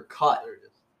was never cut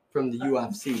from the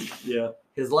UFC. Yeah.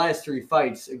 His last 3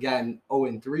 fights, again,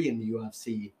 0-3 in the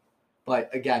UFC,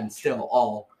 but again, still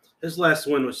all. His last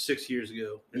win was 6 years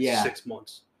ago. In 6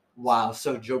 months. Wow.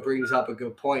 So Joe brings up a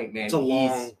good point, man. It's a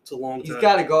long time. He's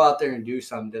got to go out there and do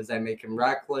something. Does that make him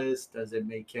reckless? Does it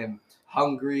make him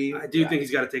hungry? I do think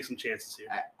he's got to take some chances here.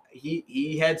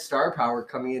 He had star power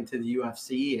coming into the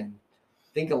UFC, and I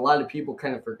think a lot of people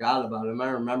kind of forgot about him. I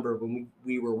remember when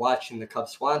we were watching the Cub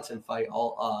Swanson fight,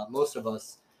 most of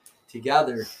us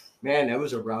together. Man, that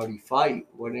was a rowdy fight.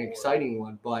 What an exciting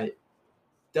one, but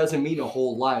doesn't mean a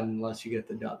whole lot unless you get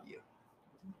the W.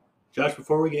 Josh,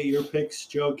 before we get your picks,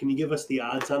 Joe, can you give us the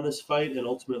odds on this fight and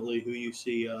ultimately who you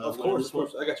see? Of course,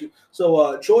 I got you.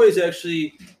 So Choi is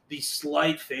actually the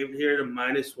slight favorite here to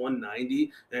minus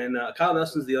 190, and Kyle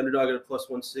Nelson's the underdog at a plus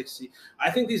 160. I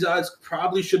think these odds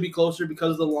probably should be closer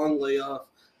because of the long layoff.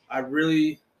 I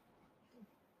really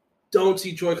don't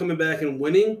see Choi coming back and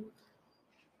winning.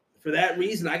 For that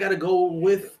reason, I got to go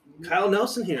with Kyle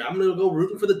Nelson here. I'm going to go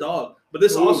rooting for the dog. But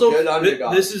this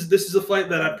this is a fight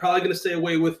that I'm probably going to stay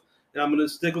away with. And I'm going to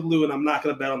stick with Lou, and I'm not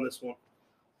going to bet on this one.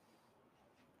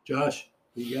 Josh,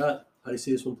 what you got? How do you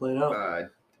see this one playing out?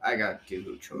 I got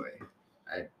Doo Choi.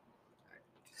 I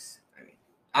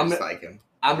like him.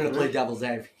 I'm going to play devil's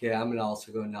advocate. I'm going to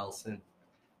also go Nelson.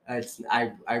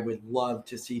 I would love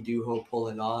to see Duho pull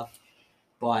it off,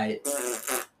 but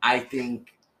I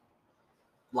think,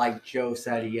 like Joe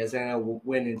said, he hasn't had a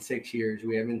win in 6 years.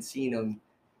 We haven't seen him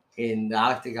in the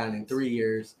octagon in 3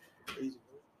 years.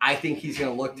 I think he's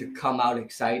going to look to come out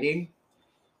exciting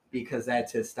because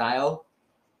that's his style.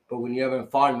 But when you haven't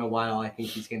fought in a while, I think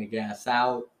he's going to gas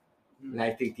out. And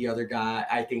I think the other guy,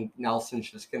 I think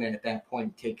Nelson's just going to, at that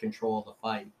point, take control of the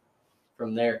fight.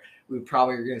 From there, we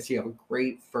probably are going to see a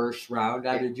great first round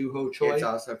out of Duho Choi. It's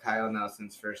also Kyle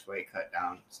Nelson's first weight cut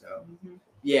down. So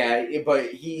yeah, but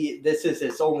this is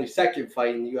his only second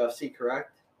fight in the UFC,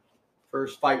 correct?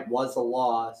 First fight was a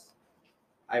loss,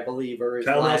 I believe, or his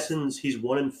Kyle last. Nelson's, he's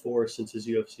 1-4 since his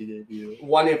UFC debut.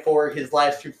 1-4. His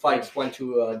last 2 fights went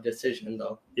to a decision,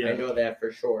 though. Yeah. I know that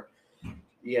for sure.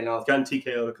 He's gotten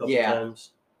TKO'd a couple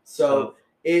times. So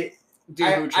I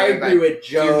agree with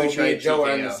Joe. Me and Joe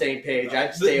are on the same page.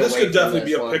 I'd stay away This could from definitely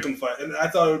be a one. pick'em fight, and I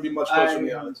thought it would be much closer I than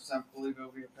the odds. 100% believe it'll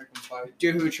be a pick'em fight.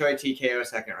 Doo Choi TKO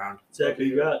second round. Zach, who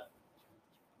you got?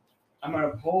 I'm gonna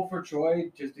pull for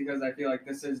Choi just because I feel like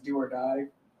this is do or die,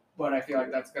 but I feel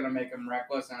like that's gonna make him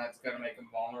reckless and it's gonna make him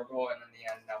vulnerable, and in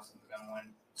the end, Nelson's gonna win.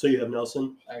 So you have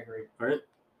Nelson. I agree. All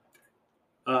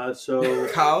right. So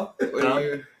Kyle,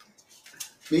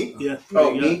 Me? yeah.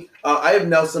 Oh, me? I have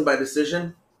Nelson by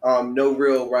decision. No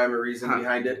real rhyme or reason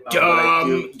behind it. But I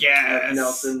do have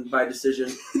Nelson by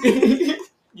decision.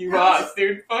 You lost,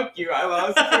 dude. Fuck you. I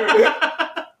lost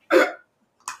too.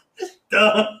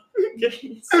 Duh.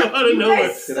 So out of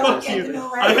nowhere. suck Fuck at you. the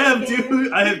I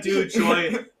have game.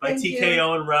 Choi by Thank you.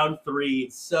 TKO in round 3.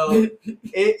 So Is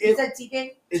it that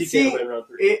TK? TKO in round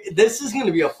 3. this is going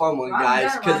to be a fun one, Wow, guys, you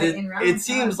got a because lot in round it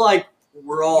seems five. like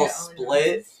we're all Yeah,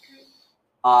 split.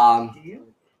 Do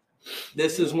you?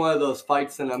 This is one of those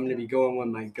fights that I'm going to be going with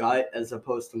my gut as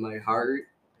opposed to my heart,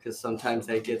 because sometimes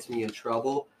that gets me in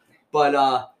trouble.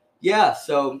 But yeah,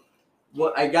 so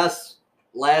what I guess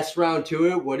last round to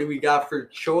it, what do we got for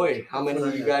Choi? How many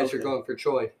of you guys are going for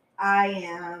Choi? I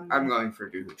am. I'm going for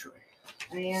Doo Choi.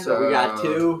 I am. So we got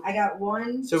 2. I got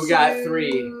 1. So we got 2,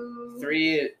 3.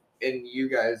 3, and you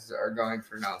guys are going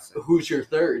for Nelson. Who's your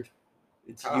third?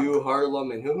 It's Kyle. you,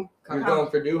 Harlem, and who? You're Kyle. going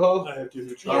for Duho? I have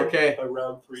Choi Okay. by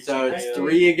round 3. So it's TKO.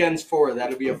 3 against 4.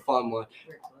 That'll be a fun one.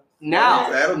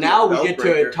 That'll be Now a we get to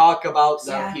belt-breaker. talk about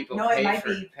Some Yeah. people No, it pay might for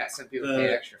be. some people pay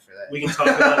extra for that. We can talk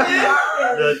about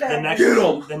the Get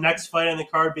 'em. next fight on the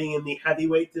card being in the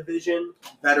heavyweight division.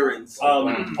 Veterans.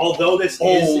 Although this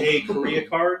is a Korea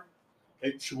card,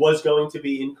 it was going to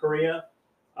be in Korea.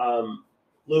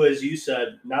 Lou, as you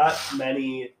said, not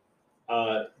many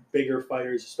bigger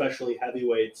fighters, especially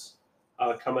heavyweights,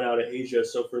 coming out of Asia.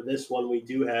 So for this one, we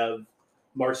do have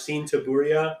Marcin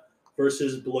Tybura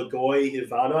versus Blagoy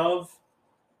Ivanov.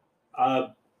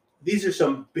 These are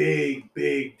some big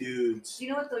dudes. Do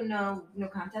you know what the no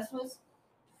contest was?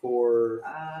 for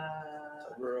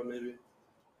Bro, maybe.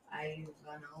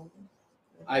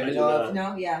 Ivanov.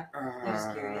 No, yeah. I'm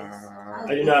just curious.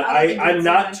 I do not. I'm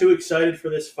not too excited for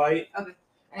this fight. I didn't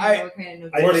know what kind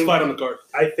of I Worst think- fight on the card.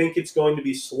 I think it's going to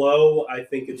be slow. I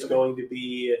think it's going to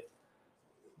be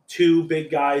two big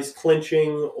guys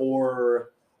clinching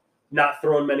or not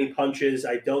throwing many punches.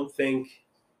 I don't think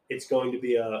it's going to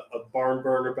be a barn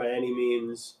burner by any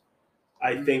means.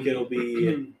 I think it'll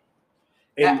be,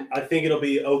 and I think it'll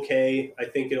be okay. I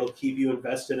think it'll keep you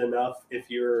invested enough if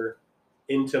you're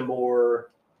into more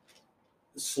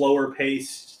slower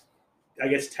paced, I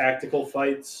guess, tactical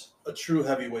fights. A true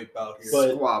heavyweight bout here.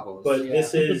 But- Squabbles. But Yeah.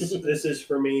 this is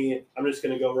for me. I'm just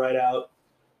going to go right out.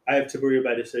 I have Tabuya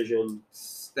by decision,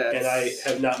 and I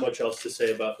have not much else to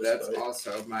say about this That's fight.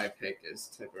 also my pick is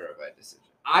Tibura by decision.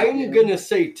 I'm gonna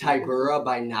say Tybura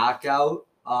by knockout.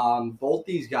 Both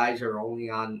these guys are only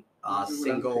on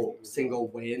single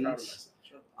wins.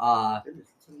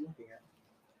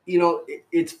 You know,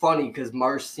 it's funny because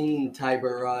Marcin,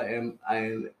 Tybura,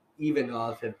 and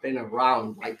Ivanov have been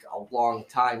around like a long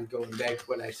time. Going back to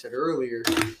what I said earlier,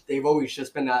 they've always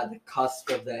just been on the cusp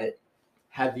of that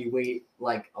heavyweight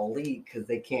like elite because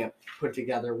they can't put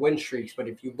together win streaks. But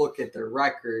if you look at their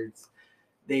records,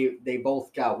 they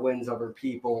both got wins over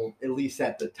people, at least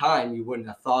at the time, you wouldn't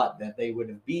have thought that they would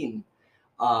have beaten.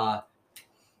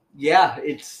 Yeah,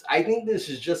 I think this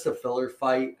is just a filler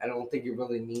fight. I don't think it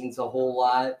really means a whole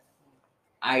lot.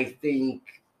 I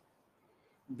think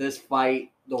this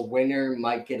fight, the winner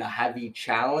might get a heavy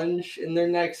challenge in their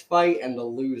next fight, and the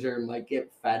loser might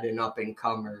get fed an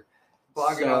up-and-comer.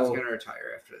 Bogdanov's So- going to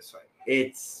retire after this fight.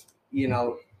 It's,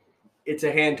 it's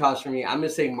a hand toss for me. I'm going to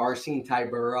say Marcin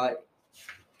Tybura,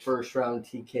 first round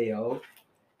TKO,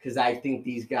 because I think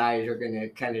these guys are going to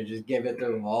kind of just give it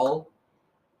their all.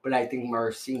 But I think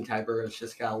Marcin Tybura's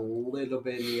just got a little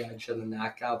bit of the edge on the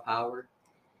knockout power.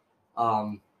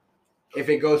 If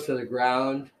it goes to the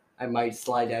ground, I might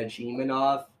slide edge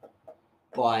Ivanov.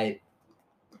 But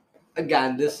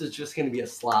again, this is just going to be a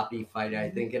sloppy fight,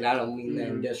 I think. And I don't mean that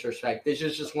in disrespect. This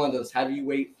is just one of those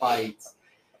heavyweight fights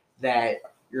that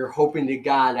you're hoping to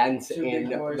God ends Two in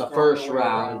big boys the going first away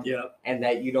round, Yeah. and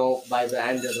that you don't, by the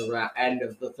end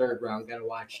of the third round, got to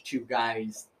watch two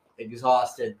guys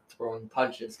exhausted throwing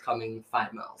punches coming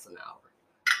 5 miles an hour.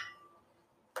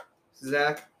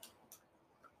 Zach?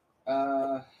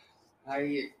 I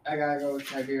gotta go with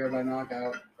Tybura by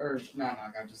knockout, or not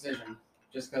knockout, decision.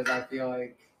 Just because I feel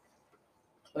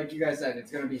like you guys said,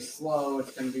 it's gonna be slow,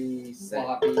 it's gonna be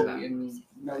sloppy, and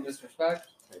no disrespect.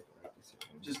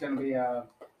 Just gonna be go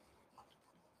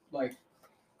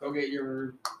get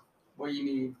what you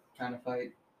need kind of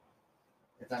fight,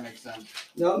 if that makes sense.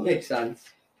 No, it makes sense.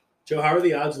 Joe, how are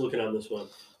the odds looking on this one?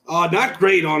 Not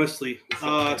great, honestly.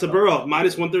 Tybura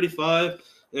minus 135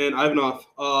 and Ivanov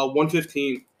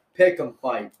 115. Pick 'em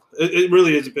fight. It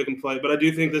really is a pick 'em fight, but I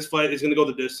do think this fight is going to go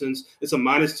the distance. It's a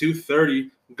minus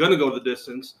 230, going to go the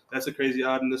distance. That's a crazy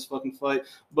odd in this fucking fight.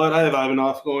 But I have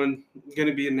Ivanov going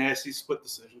to be a nasty split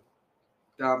decision.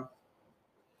 Dom?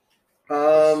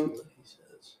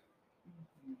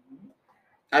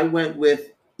 I went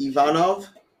with Ivanov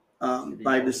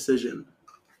by decision.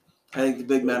 I think the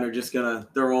big men are just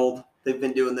they're old. They've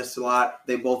been doing this a lot.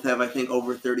 They both have, I think,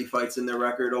 over 30 fights in their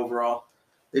record overall.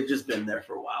 They've just been there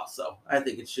for a while. So I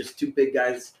think it's just two big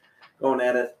guys going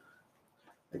at it.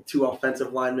 Like two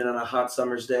offensive linemen on a hot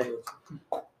summer's day. Did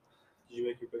you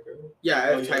make your pick earlier? Yeah, I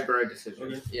have Oh, yeah. Tybura decision.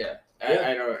 Okay. Yeah. Yeah.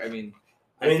 I know. I mean,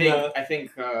 I I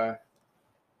think The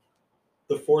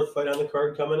fourth fight on the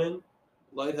card coming in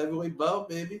Light heavyweight bout,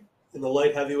 baby. the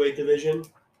light heavyweight division,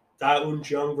 Da-Un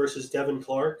Jung versus Devin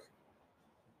Clark.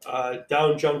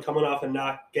 Da-Un Jung coming off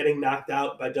getting knocked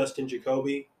out by Dustin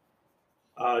Jacoby.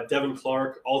 Devin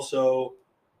Clark also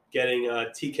getting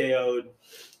TKO'd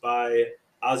by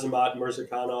Azamat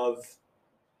Murzakanov.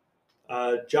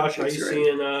 Josh, how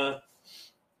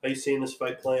you seeing this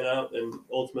fight playing out? And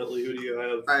ultimately, who do you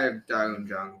have? I have Daun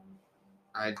Jung.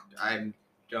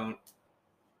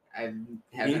 I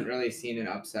haven't really seen an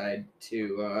upside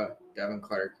to Devin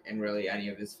Clark in really any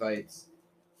of his fights.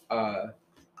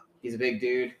 He's a big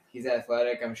dude. He's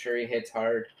athletic. I'm sure he hits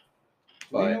hard.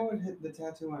 Do we But know what the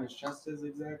tattoo on his chest is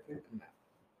exactly?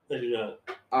 I do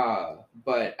not.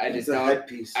 but I It's just a don't.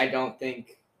 headpiece. I don't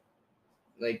think.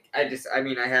 I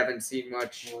haven't seen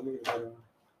much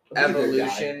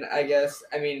evolution. I guess.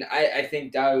 I mean, I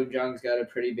think Dao Jung's got a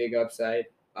pretty big upside.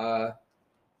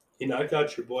 He knocked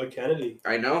out your boy Kennedy.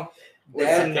 I know. With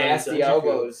That- some nasty that's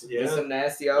elbows. yeah. With some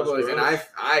nasty That was elbows. And gross.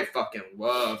 I fucking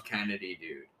love Kennedy,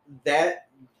 dude. That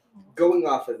going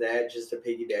off of that, just to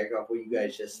piggyback off what you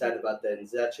guys just said about the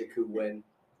Nzechukwu win,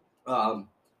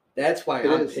 That's why It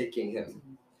I'm is. picking him.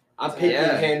 I'm picking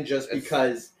Yeah. him just It's-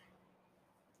 because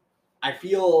I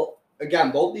feel,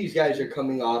 again, both these guys are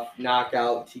coming off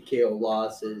knockout TKO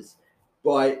losses,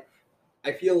 but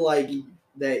I feel like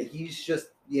that he's just,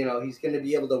 he's going to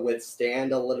be able to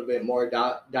withstand a little bit more.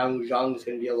 Dang Zhang is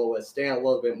going to be able to withstand a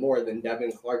little bit more than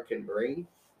Devin Clark can bring.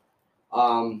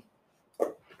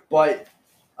 But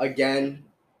again,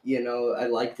 I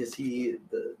like to see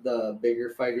the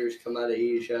bigger fighters come out of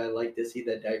Asia. I like to see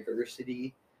the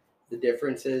diversity, the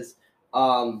differences.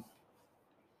 But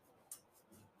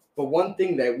one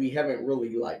thing that we haven't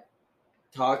really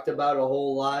talked about a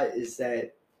whole lot is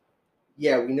that,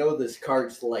 yeah, we know this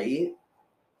card's late,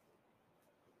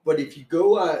 but if you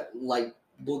go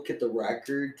look at the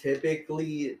record,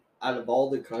 typically out of all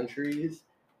the countries,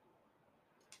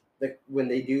 when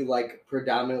they do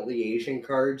predominantly Asian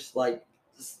cards,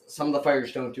 some of the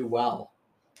fighters don't do well.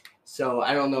 So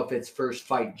I don't know if it's first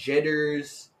fight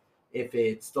jitters, if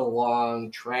it's the long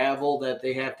travel that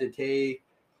they have to take.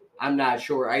 I'm not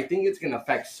sure. I think it's going to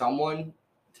affect someone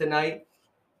tonight.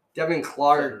 Devin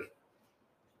Clark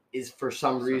is for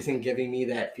some reason giving me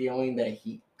that feeling that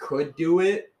he could do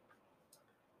it.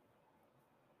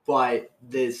 But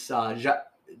this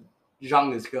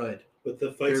Zhang is good. But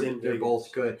the fights They're in Vegas.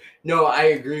 both good. No, I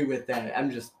agree with that. I'm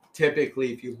just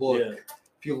typically if you look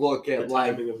the at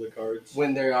timing of the cards.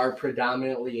 when there are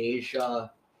predominantly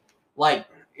Asia,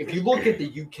 if you look at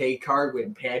the UK card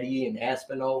when Paddy and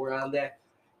Aspinall were on that,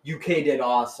 UK did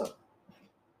awesome.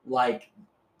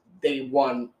 They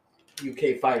won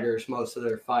UK fighters most of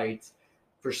their fights.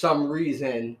 For some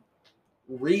reason,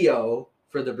 Rio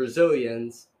for the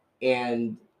Brazilians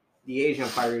and the Asian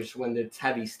fighters, when it's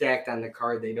heavy stacked on the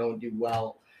card, they don't do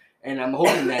well. And I'm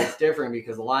hoping that's different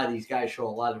because a lot of these guys show a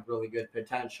lot of really good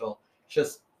potential. It's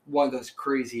just one of those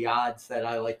crazy odds that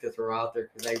I like to throw out there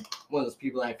because I'm one of those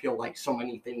people that I feel like so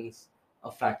many things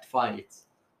affect fights.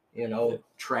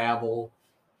 Travel,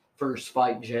 first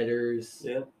fight jitters.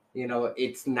 Yeah.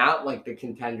 It's not like the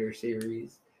Contender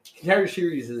Series. Contender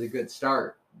Series is a good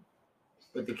start,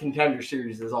 but the Contender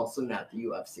Series is also not the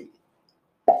UFC.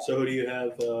 So who do you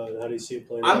have? How do you see it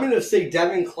playing I'm out? going to say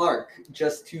Devin Clark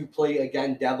just to play,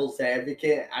 again, devil's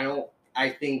advocate. I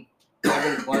think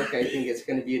Devin Clark, I think it's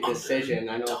going to be a decision.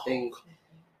 I don't think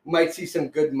we might see some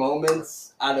good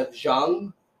moments out of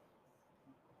Zhang,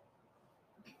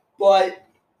 but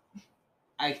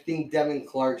I think Devin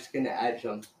Clark's going to edge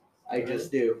him. I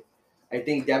just do. I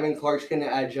think Devin Clark's going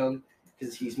to edge him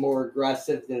because he's more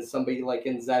aggressive than somebody like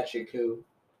Nzechukwu.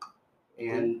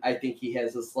 And I think he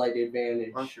has a slight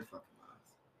advantage. Watch your fucking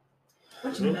mouth.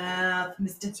 Watch your mouth,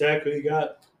 Mr. Zach, who you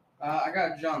got? I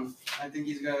got Jung. I think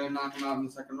he's gonna knock him out in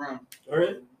the second round. All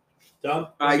right. Dom? who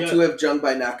I you too got? have Jung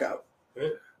by knockout.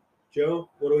 Joe,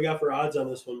 what do we got for odds on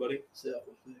this one, buddy?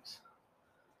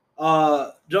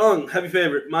 Jung, heavy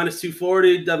favorite, minus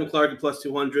 240. Devin Clark at plus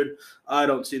 200. I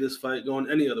don't see this fight going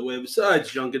any other way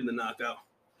besides Jung getting the knockout.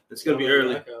 It's gonna be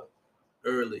early. Knockout.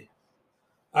 Early.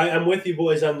 I'm with you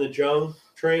boys on the Jung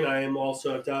train. I am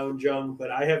also down Jung, but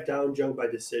I have down Jung by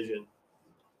decision.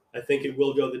 I think it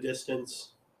will go the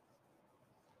distance,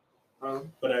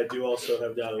 but I do also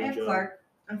have down I have Jung. Clark.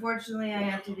 Unfortunately, I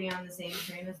have to be on the same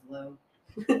train as Lowe.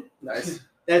 Nice.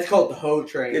 That's called the Ho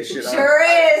train. Good shit. Sure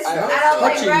is. I I, hope don't so.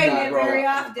 like Touching riding that it roll. very By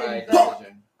often. But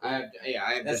decision. I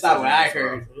have That's not what I decision as well.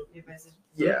 heard. Your message.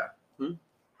 Yeah.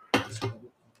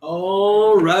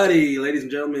 Alrighty, ladies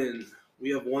and gentlemen, we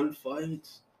have one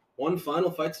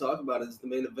final fight to talk about. It's the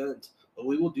main event, but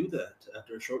we will do that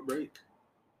after a short break.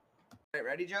 All right,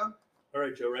 ready, Joe? All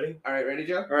right, Joe, ready? All right, ready,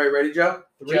 Joe? All right, ready, Joe?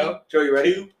 Joe? Joe, you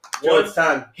ready? 2, Joe, 1, it's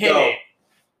time. hit Go. it.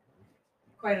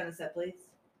 Quiet on the set, please.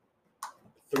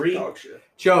 3, Dog shit.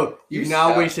 Joe, you've You now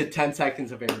suck. wasted 10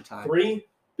 seconds of airtime. 3,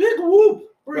 Big whoop!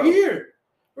 We're Go. here.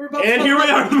 We're about and to here we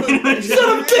are.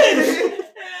 Son of a bitch!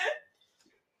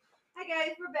 Hi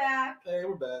guys, we're back. Hey,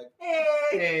 we're back. Hey.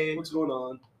 Hey. What's going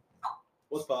on?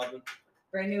 What's poppin'?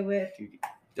 Brand new whip.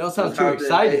 Don't sound too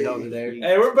excited over there.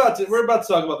 Hey, we're about to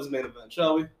talk about this main event,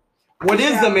 shall we? What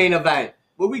is the main event?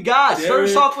 What we got? Start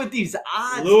us Derek off with these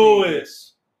odds.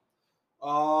 Lewis.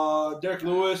 Derek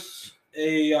Lewis,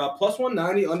 a plus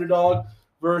 190 underdog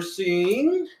versus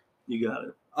You got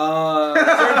it.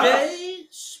 Sergey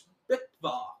Spivak.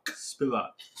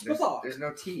 Spivak. There's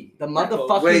no T. The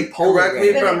motherfucking Wait, polar correct me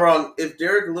if bear. I'm wrong. If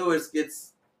Derek Lewis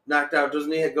gets knocked out,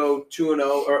 doesn't he go 2-0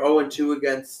 or 0-2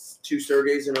 against 2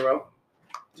 Sergeys in a row?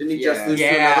 Didn't he just lose to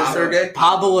Yeah, another Sergey?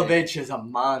 Pavlovich is a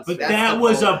monster. But That's that the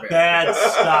was a polar bear. bad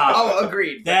stop. Oh,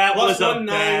 agreed. That Plus was a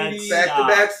 190. bad Back stop.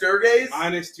 to back Sergeys?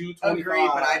 Minus 225. Agreed,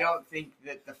 but I don't think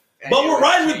that the. But we're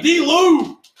riding with D.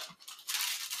 Lou.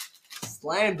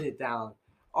 Slammed it down.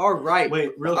 All right.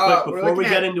 Wait, real we're quick, before we looking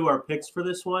get at- into our picks for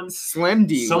this one, Slim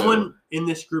D. someone in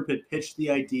this group had pitched the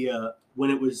idea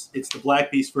when it's the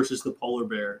Black Beast versus the Polar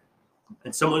Bear.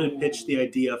 And someone had pitched the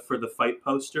idea for the fight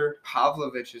poster.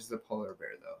 Pavlovich is the polar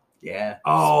bear, though. Yeah.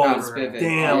 Oh, Not Spivak.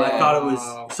 damn. I Yeah. thought it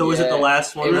was. So was it the Yeah.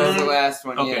 last It one was then? the last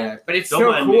one, Okay. yeah. But it's Don't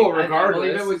so mind cool, me. I believe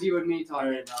regardless. it was you and me talking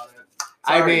about it.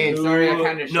 I mean, sorry, I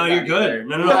kind of No, you're good.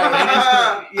 No.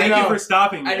 Thank You you know, for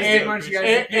stopping me. I just If, didn't want you guys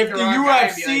to pick if the the wrong guy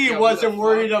and be UFC like, yo, who wasn't the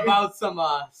worried fuck? about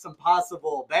some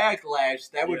possible backlash,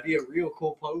 that would be a real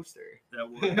cool poster. That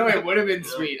would. No, it would have been Yeah.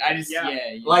 sweet. I just, Yeah.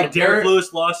 Like Derek Derek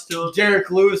Lewis lost to him. Derek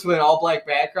Lewis with an all black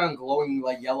background, glowing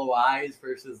like yellow eyes,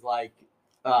 versus like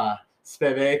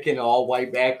Spivak in an all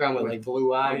white background with like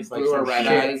blue eyes, like blue or some red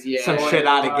shit, eyes, yeah. some shit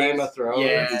out of Game of Thrones.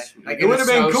 Yeah, like It in would a have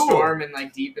been cool. snowstorm and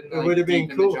like deep in the, It would have been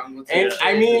deep in cool. the jungle. And too.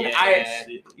 I mean, Yeah.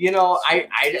 You know,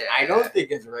 I don't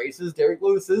think it's racist. Derek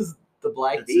Lewis is the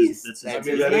Black That's Beast. his That's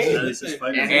name. his name. That's his fight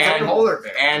and name. it's And- a polar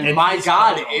bear. And, And my he's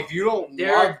God, coming if you don't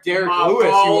Derek, love Derek my Lewis,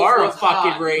 you balls are a was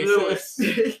fucking hot.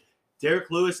 racist. Derek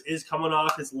Lewis is coming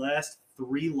off his last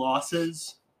 3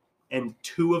 losses, and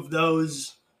 2 of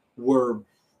those were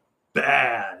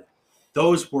bad.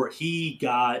 He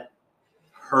got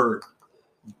hurt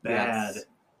bad. Yes.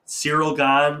 Cyril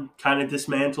Gahn kind of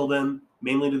dismantled him,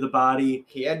 mainly to the body.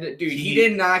 He had to, dude. He He-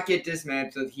 did not get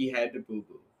dismantled. He had to boo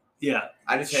boo. Yeah,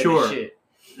 I just had Sure. to shit.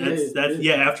 that's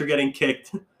after getting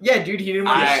kicked. Yeah, dude. He didn't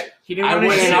want I- to. He didn't I want to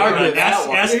wouldn't shit. argue on that Ask,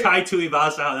 one. ask Kai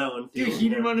Tuivasa how that one Dude, feels. he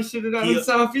didn't want to shit it on He-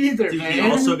 himself either, Dude, man. he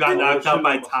also got knocked out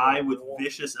by Should've Ty almost with won.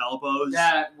 vicious elbows.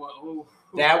 That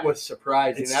That was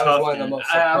surprising. It's That was tough, one of the dude. most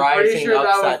I'm surprising pretty sure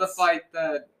upsets. that was the fight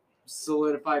that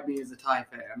solidified me as a Thai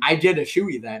fan. I did a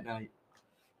shoey that night.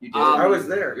 You did. I was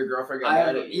there. Your girlfriend got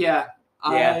mad at you. Yeah.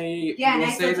 Yeah. Yeah, and will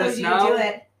I say still told this you now. to do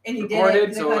it, and you Recorded, did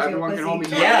it. so everyone can hold me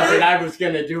to Yeah, Yeah. but I was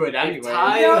gonna do it anyway.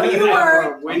 Ty- No, you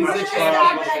were. Wins You were the just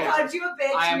championship. and I called you a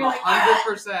bitch. I and am you're like, "Ah."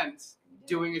 100%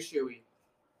 doing a shoey.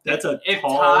 That's a If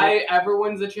tall. Ty ever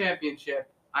wins the championship,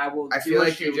 I will. I do feel a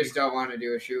like you shoey. just don't want to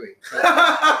do a shoey.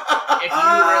 If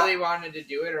you really wanted to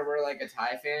do it, or were like a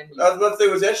Thai fan, I was about to say,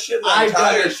 was that shit on I've done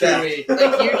Tiger a Shack? shoey.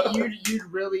 like you'd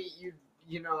really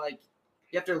you know like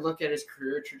you have to look at his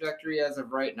career trajectory as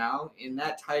of right now, and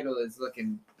that title is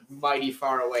looking mighty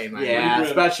far away, man. Yeah,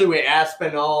 especially with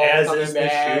Aspinall as coming is the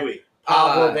back, shoey.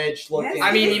 Pavlovich looking. Yes.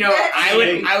 I mean, you know,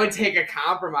 Hey. I would take a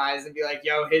compromise and be like,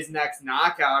 yo, his next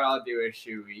knockout, I'll do a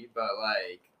shoey, but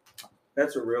like.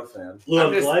 That's a real fan. Lou,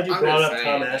 I'm just- glad you I'm brought just up saying,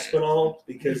 Tom man. Aspinall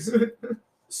because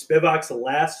Spivak's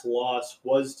last loss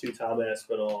was to Tom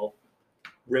Aspinall.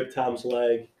 Ripped Tom's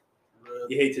leg.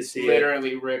 You hate to see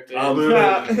Literally ripped it.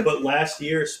 it. But last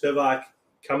year, Spivak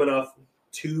coming off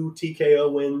 2 TKO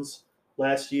wins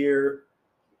last year.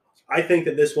 I think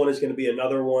that this one is going to be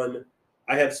another one.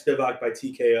 I have Spivak by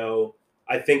TKO.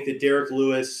 I think that Derek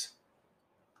Lewis,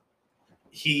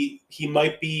 he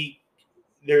might be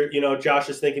there. You know, Josh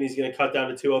is thinking he's going to cut down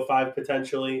to 205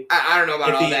 potentially. I don't know about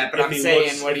If all he- that, but if I'm he saying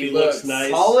looks- what if he he looks looks.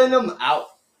 nice. calling him out.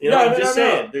 You know, No, I'm no, just no,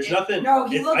 saying. no. There's nothing. No,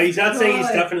 he looks He's not saying he's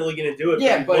good. definitely going to do it.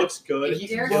 Yeah, but but he looks good.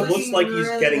 he's It Derek's looks looking like he's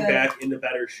really getting good. back into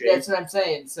better shape. That's what I'm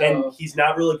saying. So And he's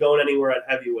not really going anywhere at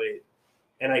heavyweight.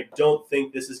 And I don't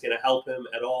think this is going to help him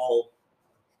at all.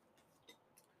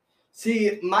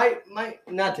 See, my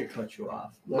not to cut you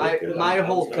off. My Good.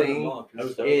 whole thing I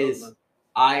was done. is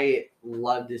I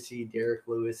love to see Derek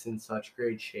Lewis in such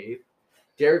great shape.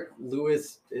 Derek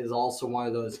Lewis is also one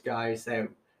of those guys that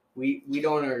we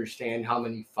don't understand how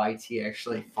many fights he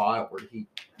actually fought where he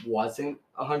wasn't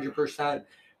 100%.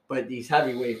 But these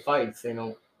heavyweight fights, they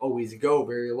don't always go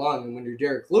very long. And when you're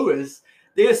Derek Lewis,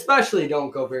 they especially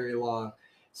don't go very long.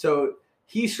 So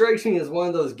he strikes me as one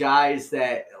of those guys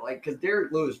that, like, because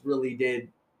Derek Lewis really did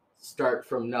start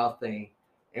from nothing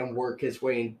and work his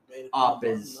way up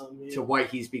as to what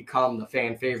he's become, the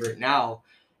fan favorite now.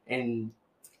 And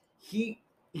he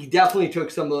definitely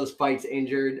took some of those fights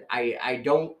injured. I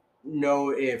don't know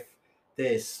if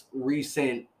this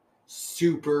recent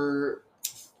super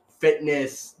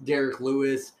fitness Derek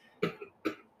Lewis,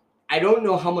 I don't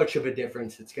know how much of a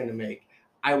difference it's going to make.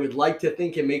 I would like to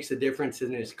think it makes a difference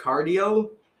in his cardio,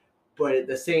 but at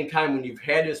the same time, when you've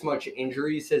had as much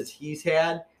injuries as he's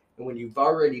had, and when you've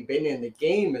already been in the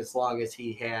game as long as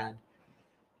he had,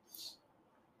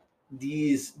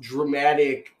 these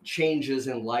dramatic changes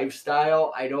in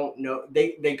lifestyle, I don't know.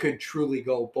 They could truly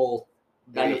go both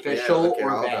beneficial look at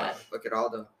or Aldo. bad. Look at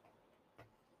Aldo.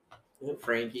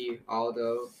 Frankie,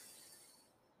 Aldo.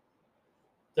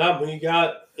 Dom, who you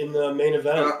got in the main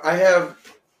event? I have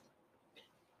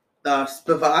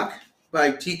Spivak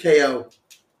by TKO. I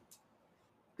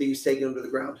think he's taking him to the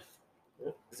ground.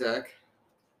 Zach.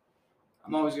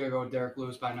 I'm always gonna go with Derek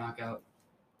Lewis by knockout.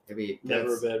 I mean,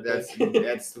 Never a bad that's pick.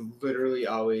 that's literally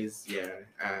always he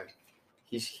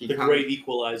The comes, great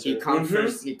equalizer.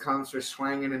 he comes for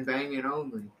swinging and banging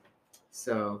only.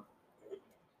 So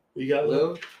You got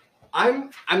Lou? Lou, I'm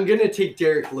gonna take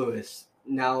Derek Lewis.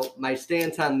 Now, my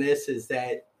stance on this is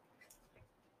that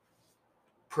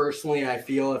personally, I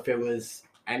feel if it was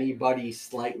anybody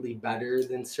slightly better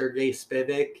than Sergey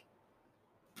Spivak,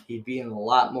 he'd be in a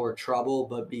lot more trouble.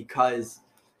 But because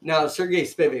now Sergey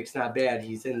Spivak's not bad,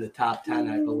 he's in the top 10,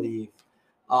 I believe.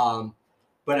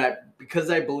 Because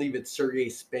I believe it's Sergey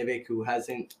Spivak who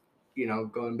hasn't,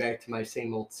 going back to my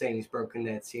same old saying, he's broken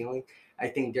that ceiling. I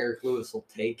think Derek Lewis will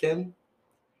take him,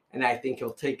 and I think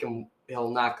he'll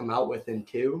knock him out within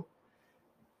 2.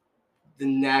 The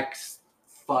next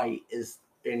fight is,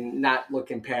 and not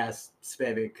looking past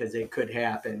Spivak because it could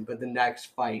happen, but the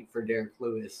next fight for Derek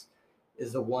Lewis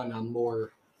is the one I'm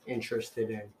more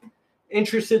interested in.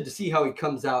 Interested to see how he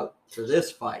comes out for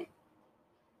this fight.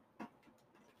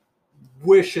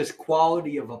 Wish his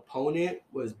quality of opponent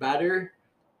was better,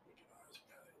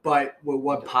 but with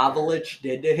what Pavlich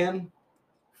did to him,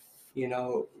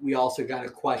 we also got to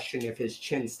question if his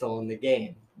chin's still in the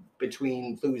game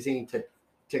between losing to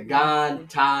Gane,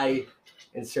 Ty,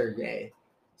 and Sergey.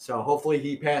 So hopefully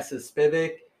he passes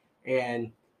Spivak,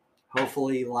 and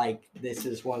hopefully this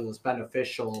is one of those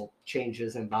beneficial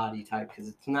changes in body type because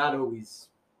it's not always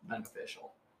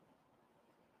beneficial.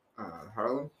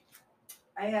 Harlem.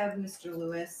 I have Mr.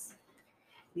 Lewis.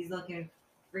 He's looking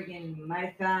freaking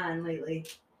mighty fine lately.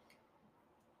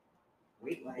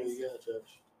 Weight What wise. do you got,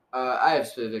 Josh? I have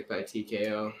Spivak by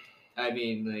TKO. I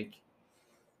mean,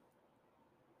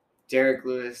 Derek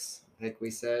Lewis, like we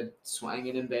said,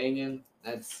 swinging and banging.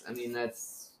 That's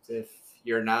if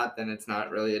you're not, then it's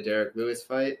not really a Derek Lewis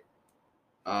fight.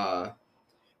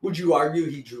 Would you argue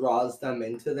he draws them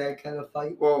into that kind of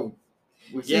fight? Well,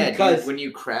 See, yeah, because dude, when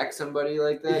you crack somebody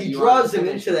like that, he you draws wanna them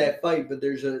finish into him. that fight, but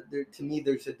there's a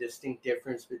distinct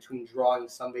difference between drawing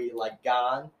somebody like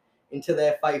Gane into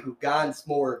that fight, who Gane's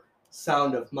more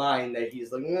sound of mind, that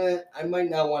he's like, I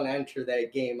might not want to enter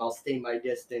that game. I'll stay my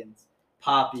distance,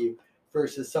 pop you,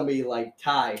 versus somebody like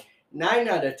Ty. 9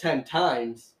 out of 10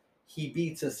 times, he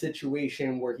beats a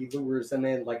situation where he lures them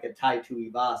in like a Tai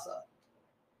Tuivasa.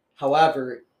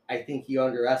 However, I think he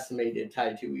underestimated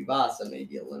Tai Tuivasa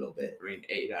maybe a little bit. I mean,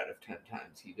 8 out of 10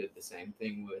 times he did the same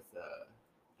thing with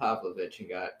Pavlovich and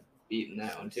got beaten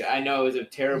that one too. I know it was a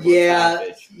terrible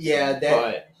stoppage. Yeah,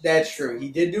 but that's true. He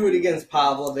did do it against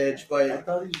Pavlovich, I but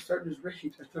thought he was starting his race.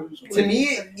 I thought he was to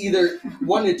me, either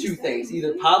one of two things.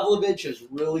 Either Pavlovich is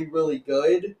really, really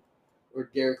good, or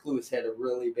Derek Lewis had a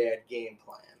really bad game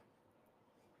plan.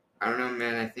 I don't know,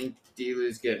 man. I think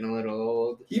Delu's getting a little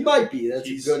old. He might be. That's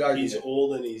He's a good argument. He's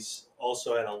old, and he's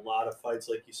also had a lot of fights,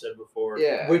 like you said before.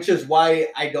 Yeah. Which is why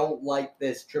I don't like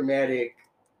this dramatic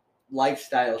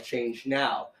lifestyle change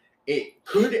now. It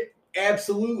could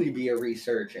absolutely be a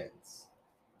resurgence,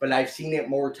 but I've seen it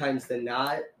more times than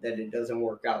not that it doesn't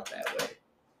work out that way.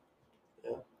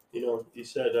 You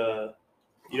said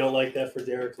you don't like that for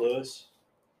Derek Lewis,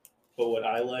 but what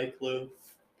I like, Lou,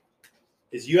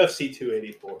 is UFC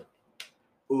 284.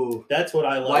 Ooh. That's what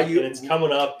I like, Why you- and it's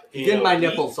coming up in Getting my a week,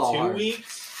 nipples all 2 hard.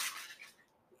 weeks,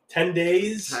 10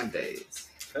 days, 10 days.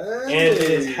 and it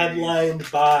is headlined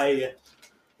by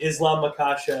Islam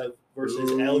Makhachev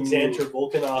versus Ooh. Alexander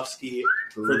Volkanovski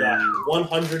for the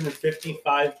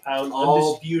 155-pound Oh,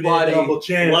 undisputed buddy. double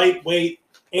champ. lightweight.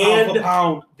 Pound for And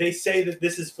pound. they say that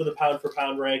this is for the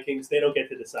pound-for-pound rankings. They don't get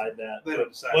to decide that. They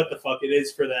don't decide What the fuck it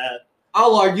is for that.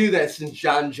 I'll argue that since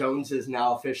John Jones is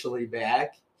now officially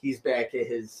back, he's back at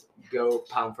his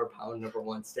pound for pound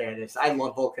 #1 status. I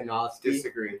love Volkanovski.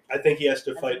 Disagree. I think he has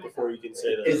to fight before you can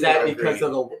say that. Is that I because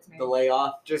of the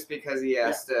layoff? Just because he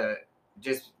has to,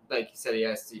 just like you said, he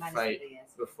has to Minus fight the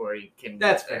biggest. before he can.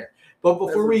 That's fair. But before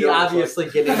That's a we joke, obviously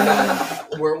get into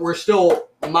we're still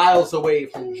miles away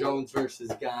from Jones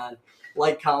versus Gane.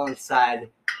 Like Colin said,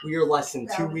 we are less than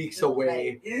 2 weeks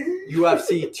away.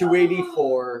 UFC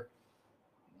 284.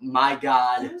 My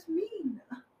God, That was mean.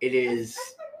 it is.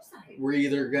 We're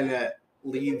either gonna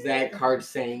leave that card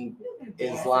saying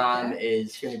Islam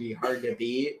is going to be hard to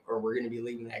beat, or we're going to be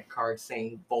leaving that card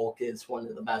saying Volk is one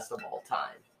of the best of all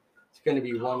time. It's going to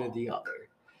be one or the other.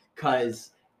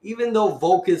 Because even though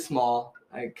Volk is small,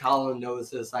 Colin knows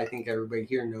this, I think everybody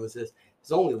here knows this,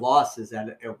 his only loss is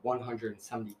at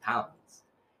 170 pounds,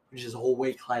 which is a whole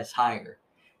weight class higher.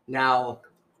 Now,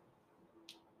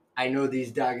 I know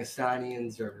these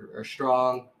Dagestanians are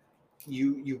strong.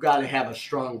 You got to have a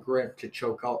strong grip to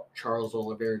choke out Charles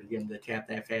Oliveira to get him to tap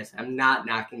that fast. I'm not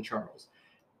knocking Charles.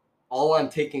 All I'm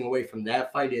taking away from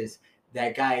that fight is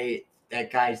that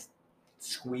guy's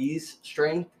squeeze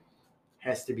strength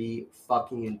has to be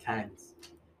fucking intense.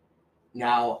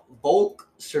 Now, Volk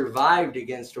survived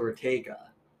against Ortega,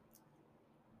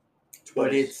 but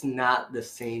Twice. it's not the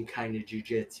same kind of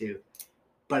jiu-jitsu.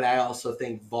 But I also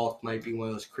think Volk might be one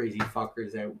of those crazy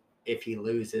fuckers that if he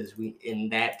loses, we in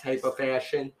that type of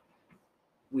fashion,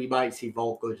 we might see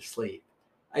Volk go to sleep.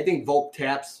 I think Volk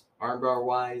taps armbar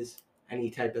wise, any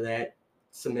type of that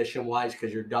submission wise,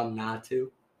 because you're dumb not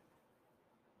to.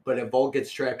 But if Volk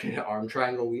gets trapped in an arm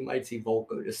triangle, we might see Volk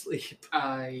go to sleep.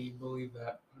 I believe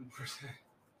that 100%.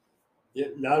 Yeah,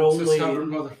 not It's a only stubborn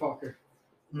motherfucker.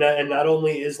 not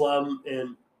only Islam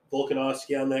and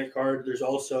Volkanovski on that card, there's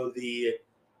also the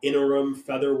interim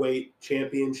featherweight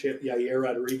championship, Yair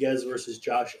Rodriguez versus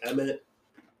Josh Emmett.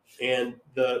 And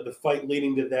the fight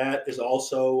leading to that is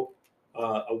also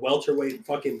a welterweight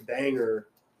fucking banger.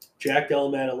 Jack Della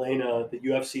Maddalena, the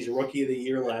UFC's Rookie of the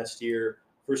Year last year,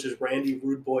 versus Randy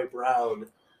Rude Boy Brown.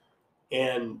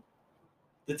 And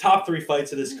the top 3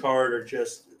 fights of this card are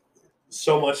just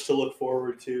so much to look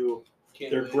forward to.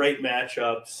 They're great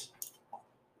matchups.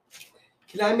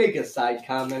 Can I make a side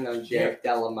comment on Jack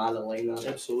Della Maddalena?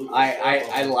 Absolutely.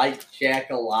 I like Jack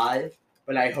alive,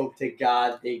 but I hope to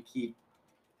God they keep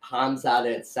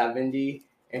Hamzat at 70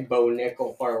 and Bo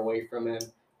Nickel far away from him,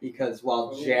 because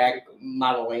while Jack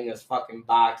Maddalena's fucking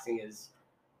boxing is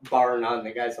bar none,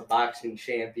 the guy's a boxing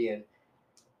champion,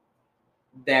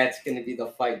 that's going to be the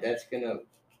fight that's going to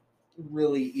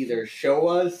really either show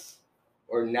us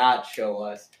or not show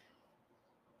us.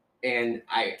 And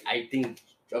I think,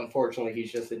 unfortunately,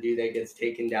 he's just a dude that gets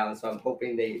taken down, so I'm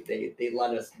hoping they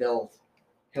let us build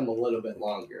him a little bit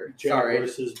longer. Jack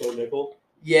versus Bo Nickel.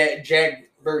 Yeah, Jack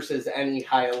versus any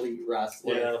high elite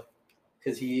wrestler. Yeah.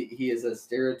 Because he is a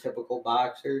stereotypical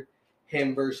boxer.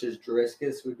 Him versus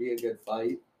Driscus would be a good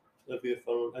fight. That'd be a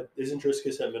fun one. Isn't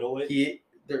Driscus at middleweight?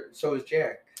 So is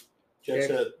Jack.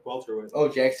 Jack's at welterweight. Oh,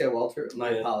 Jack's at welter?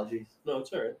 My Yeah. apologies. No,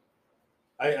 it's all right.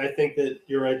 I think that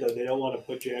you're right, though. They don't want to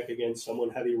put Jack against someone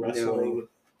heavy wrestling. No.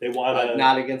 They want to...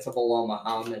 Not against a Bilal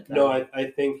Muhammad. No, I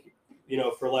think,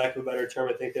 for lack of a better term,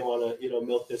 I think they want to,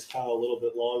 milk this cow a little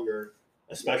bit longer,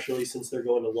 especially since they're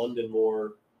going to London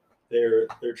more. They're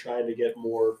trying to get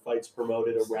more fights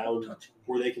promoted around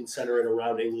where they can center it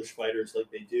around English fighters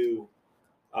like they do.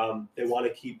 They want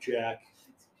to keep Jack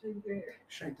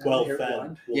well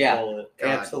fed. We'll Yeah. call it.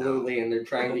 Absolutely, and they're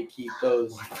trying to keep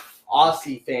those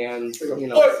Aussie fans,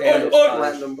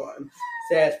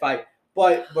 satisfied.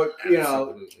 But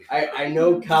I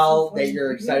know, Cal, that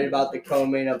you're excited about the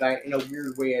co-main event. In a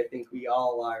weird way, I think we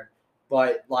all are.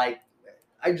 But,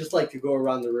 I just like to go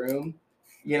around the room.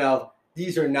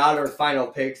 These are not our final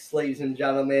picks, ladies and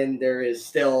gentlemen. There is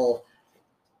still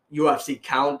UFC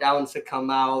countdowns to come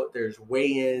out. There's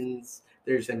weigh-ins.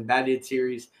 There's embedded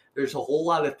series. There's a whole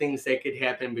lot of things that could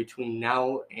happen between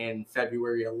now and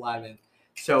February 11th.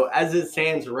 So as it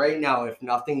stands right now, if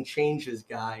nothing changes,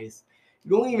 guys,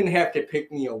 you don't even have to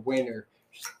pick me a winner.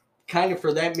 Just kind of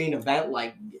for that main event,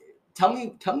 tell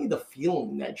me the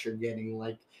feeling that you're getting.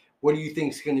 What do you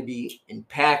think is going to be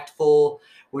impactful?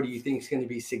 What do you think is going to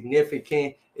be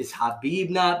significant? Is Khabib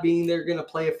not being there going to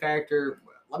play a factor?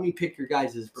 Let me pick your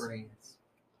guys' brains.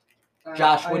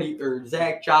 Josh,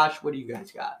 Zach, Josh, what do you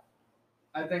guys got?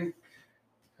 I think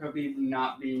Khabib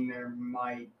not being there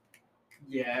might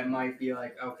be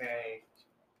okay,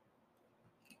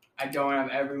 I don't have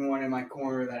everyone in my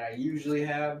corner that I usually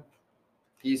have.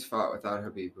 He's fought without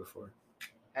Khabib before.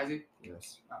 Has he?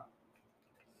 Yes.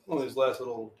 Well, his last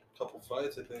little couple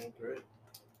fights, I think, right?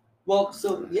 Well,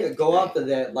 so go off of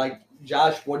that.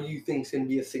 Josh, what do you think is going to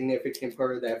be a significant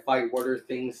part of that fight? What are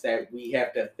things that we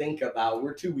have to think about?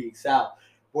 We're 2 weeks out.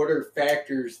 What are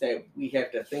factors that we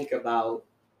have to think about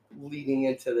leading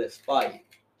into this fight?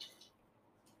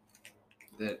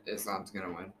 That Islam's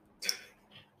gonna win.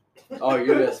 Oh,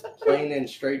 you're just plain and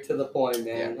straight to the point,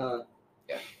 man. Yeah. Huh?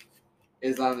 Yeah.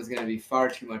 Islam is gonna be far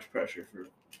too much pressure for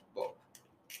both.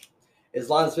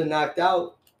 Islam's been knocked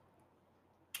out.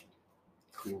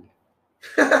 Cool.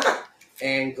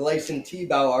 And Gleison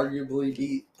Tebow arguably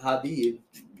beat Khabib.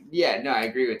 Yeah, no, I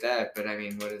agree with that. But I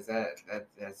mean, what is that?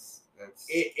 That's.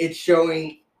 It's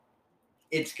showing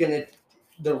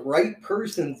the right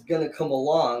person's gonna come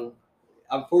along.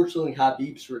 Unfortunately,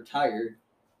 Khabib's retired.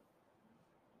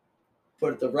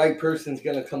 But the right person's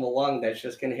going to come along that's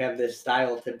just going to have this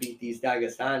style to beat these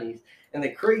Dagestanis. And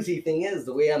the crazy thing is,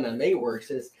 the way MMA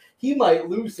works is he might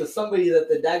lose to somebody that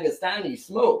the Dagestanis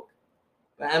smoke.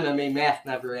 But MMA math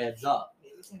never adds up.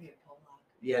 Maybe it's going to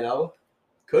be a Polak.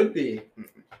 Could be.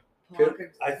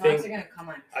 Polak I Polacks think- are going to come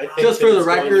on I top. think Just for the it's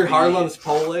going to record, be- Harlem's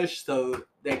Polish, so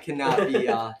that cannot be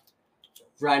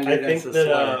grinded I as think a that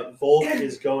Slayer. Volk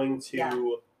is going to Yeah.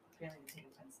 Really take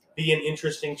offense to it. be an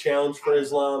interesting challenge for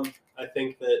Islam. I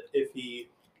think that if he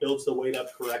builds the weight up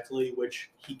correctly, which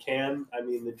he can, I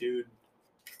mean, the dude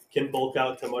can bulk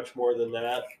out to much more than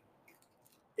that.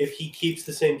 If he keeps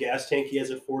the same gas tank he has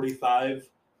at 45,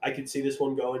 I could see this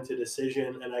one go into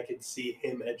decision, and I could see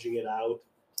him edging it out.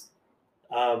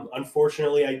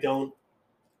 Unfortunately, I don't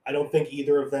think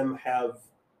either of them have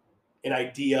an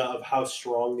idea of how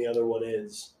strong the other one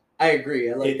is. I agree.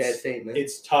 I like It's- that statement.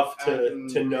 It's tough to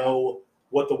Yeah. know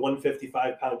what the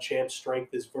 155-pound champ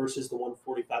strength is versus the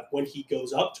 145. When he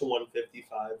goes up to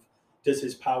 155, does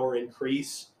his power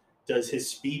increase? Does his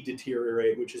speed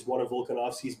deteriorate, which is one of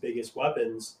Volkanovski's biggest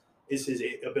weapons, is his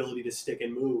ability to stick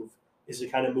and move, is to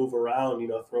kind of move around,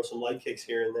 throw some leg kicks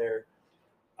here and there.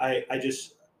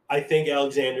 I think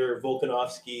Alexander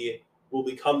Volkanovski will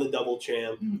become the double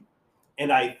champ,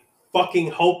 and I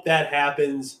fucking hope that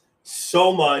happens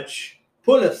so much.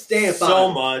 Put a stamp so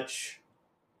on it. much.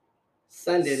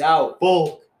 Send it out.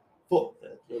 Volk.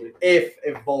 If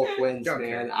Volk wins, Don't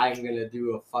man, care. I'm gonna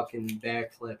do a fucking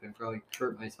backflip and probably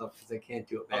hurt myself because I can't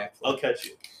do a backflip. I'll catch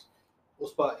you. We'll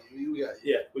spot you. We got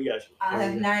you. Yeah, we got you. I'll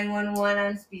have 911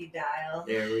 on speed dial.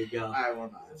 There we go. I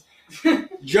will not.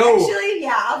 Joe, Actually,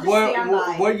 yeah, I'll just stand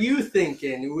by. what are you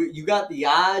thinking? You got the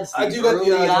odds? I do got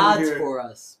the early odds over odds here. for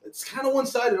us. It's kind of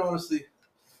one-sided, honestly.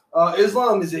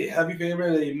 Islam is a heavy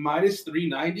favorite at a minus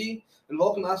 390, and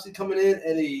Volkanovski coming in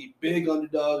at a big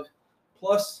underdog,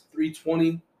 plus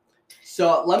 320.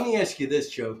 So let me ask you this,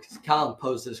 Joe, because Colin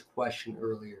posed this question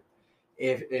earlier.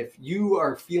 If you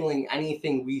are feeling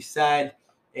anything we said,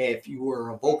 if you were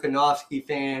a Volkanovski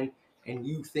fan and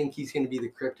you think he's going to be the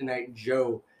Kryptonite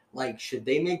Joe, should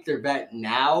they make their bet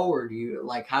now, or do you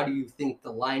how do you think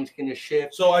the line's going to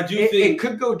shift? So I do It think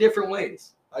could go different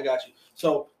ways. I got you.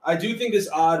 So I do think this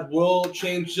odd will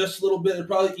change just a little bit and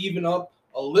probably even up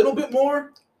a little bit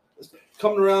more. It's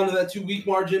coming around to that 2-week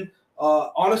margin.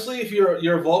 Honestly, if you're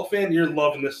a Volk fan, you're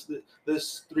loving this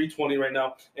 320 right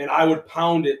now, and I would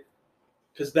pound it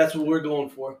because that's what we're going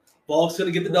for. Volk's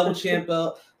gonna get the double champ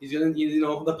belt. He's gonna,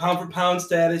 the pound for pound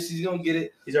status. He's gonna get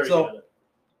it. He's already So- got it.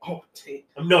 Oh, dang.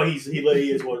 No, he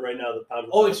is one right now. The pound.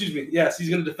 Oh, excuse me. Yes, he's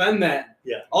gonna defend that.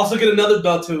 Yeah. Also get another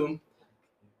belt to him.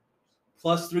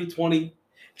 Plus 320.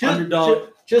 Underdog.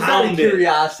 Just out of Pound it.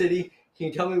 curiosity, can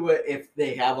you tell me what if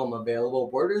they have them available?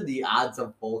 What are the odds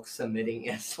of Volk submitting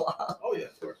Islam? Oh yeah,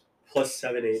 of course. Plus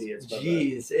 780. It's about that.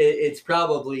 Jeez, it's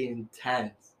probably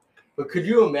intense. But could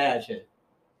you imagine?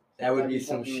 That would That'd be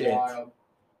some fucking shit. wild.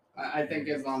 I think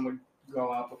Islam would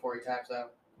go out before he taps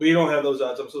out. We don't have those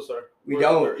odds. I'm so sorry. We We're-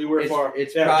 don't. We're It's- far.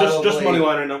 it's yeah, just probably- money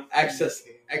line right now.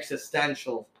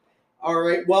 Existential. All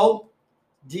right. Well,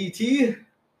 DT,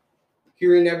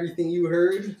 hearing everything you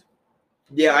heard,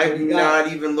 Yeah, What I've do you got?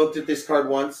 not even looked at this card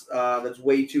once. That's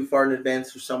way too far in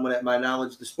advance for someone at my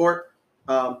knowledge of the sport.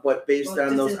 But based Well, on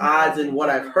this those is odds not and what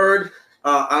I've in heard,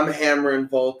 I'm hammering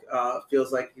Volk.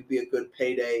 Feels like it'd be a good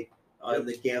payday in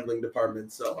the gambling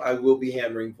department. So I will be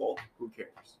hammering Volk. who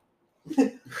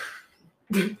cares?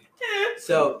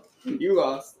 So You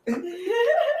lost.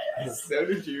 So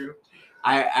did you.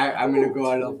 I'm gonna go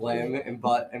out on a limb and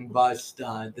bust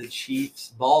the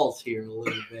Chiefs' balls here a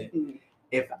little bit.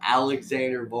 If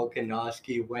Alexander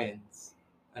Volkanovski wins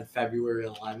on February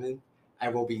 11th, I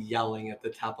will be yelling at the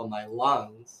top of my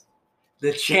lungs.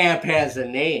 The champ has a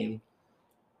name,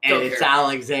 and Don't it's care.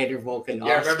 Alexander Volkanovski.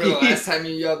 Yeah, remember the last time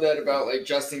you yelled that about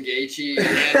Justin Gaethje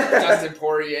and Dustin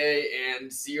Poirier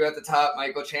and see you at the top,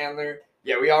 Michael Chandler?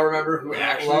 Yeah, we all remember who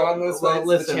actually won those well, fights.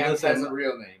 listen, the champ listen. has a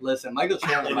real name, Listen, Michael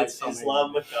Chandler And might it's tell me.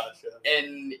 Islam Makhachev.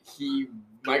 and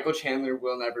Michael Chandler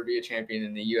will never be a champion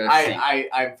in the UFC. I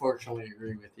unfortunately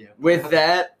agree with you. With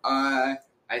that, I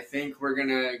think we're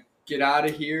gonna get out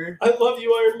of here. I love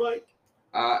you, Iron Mike.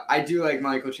 I do like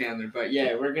Michael Chandler, but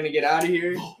yeah, we're gonna get out of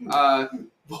here.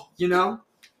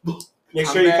 Make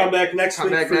Come sure you back- come back next come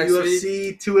week back for next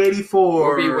UFC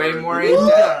 284. We'll be way more in Woo!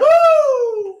 depth.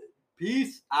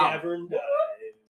 Peace out. Cavern.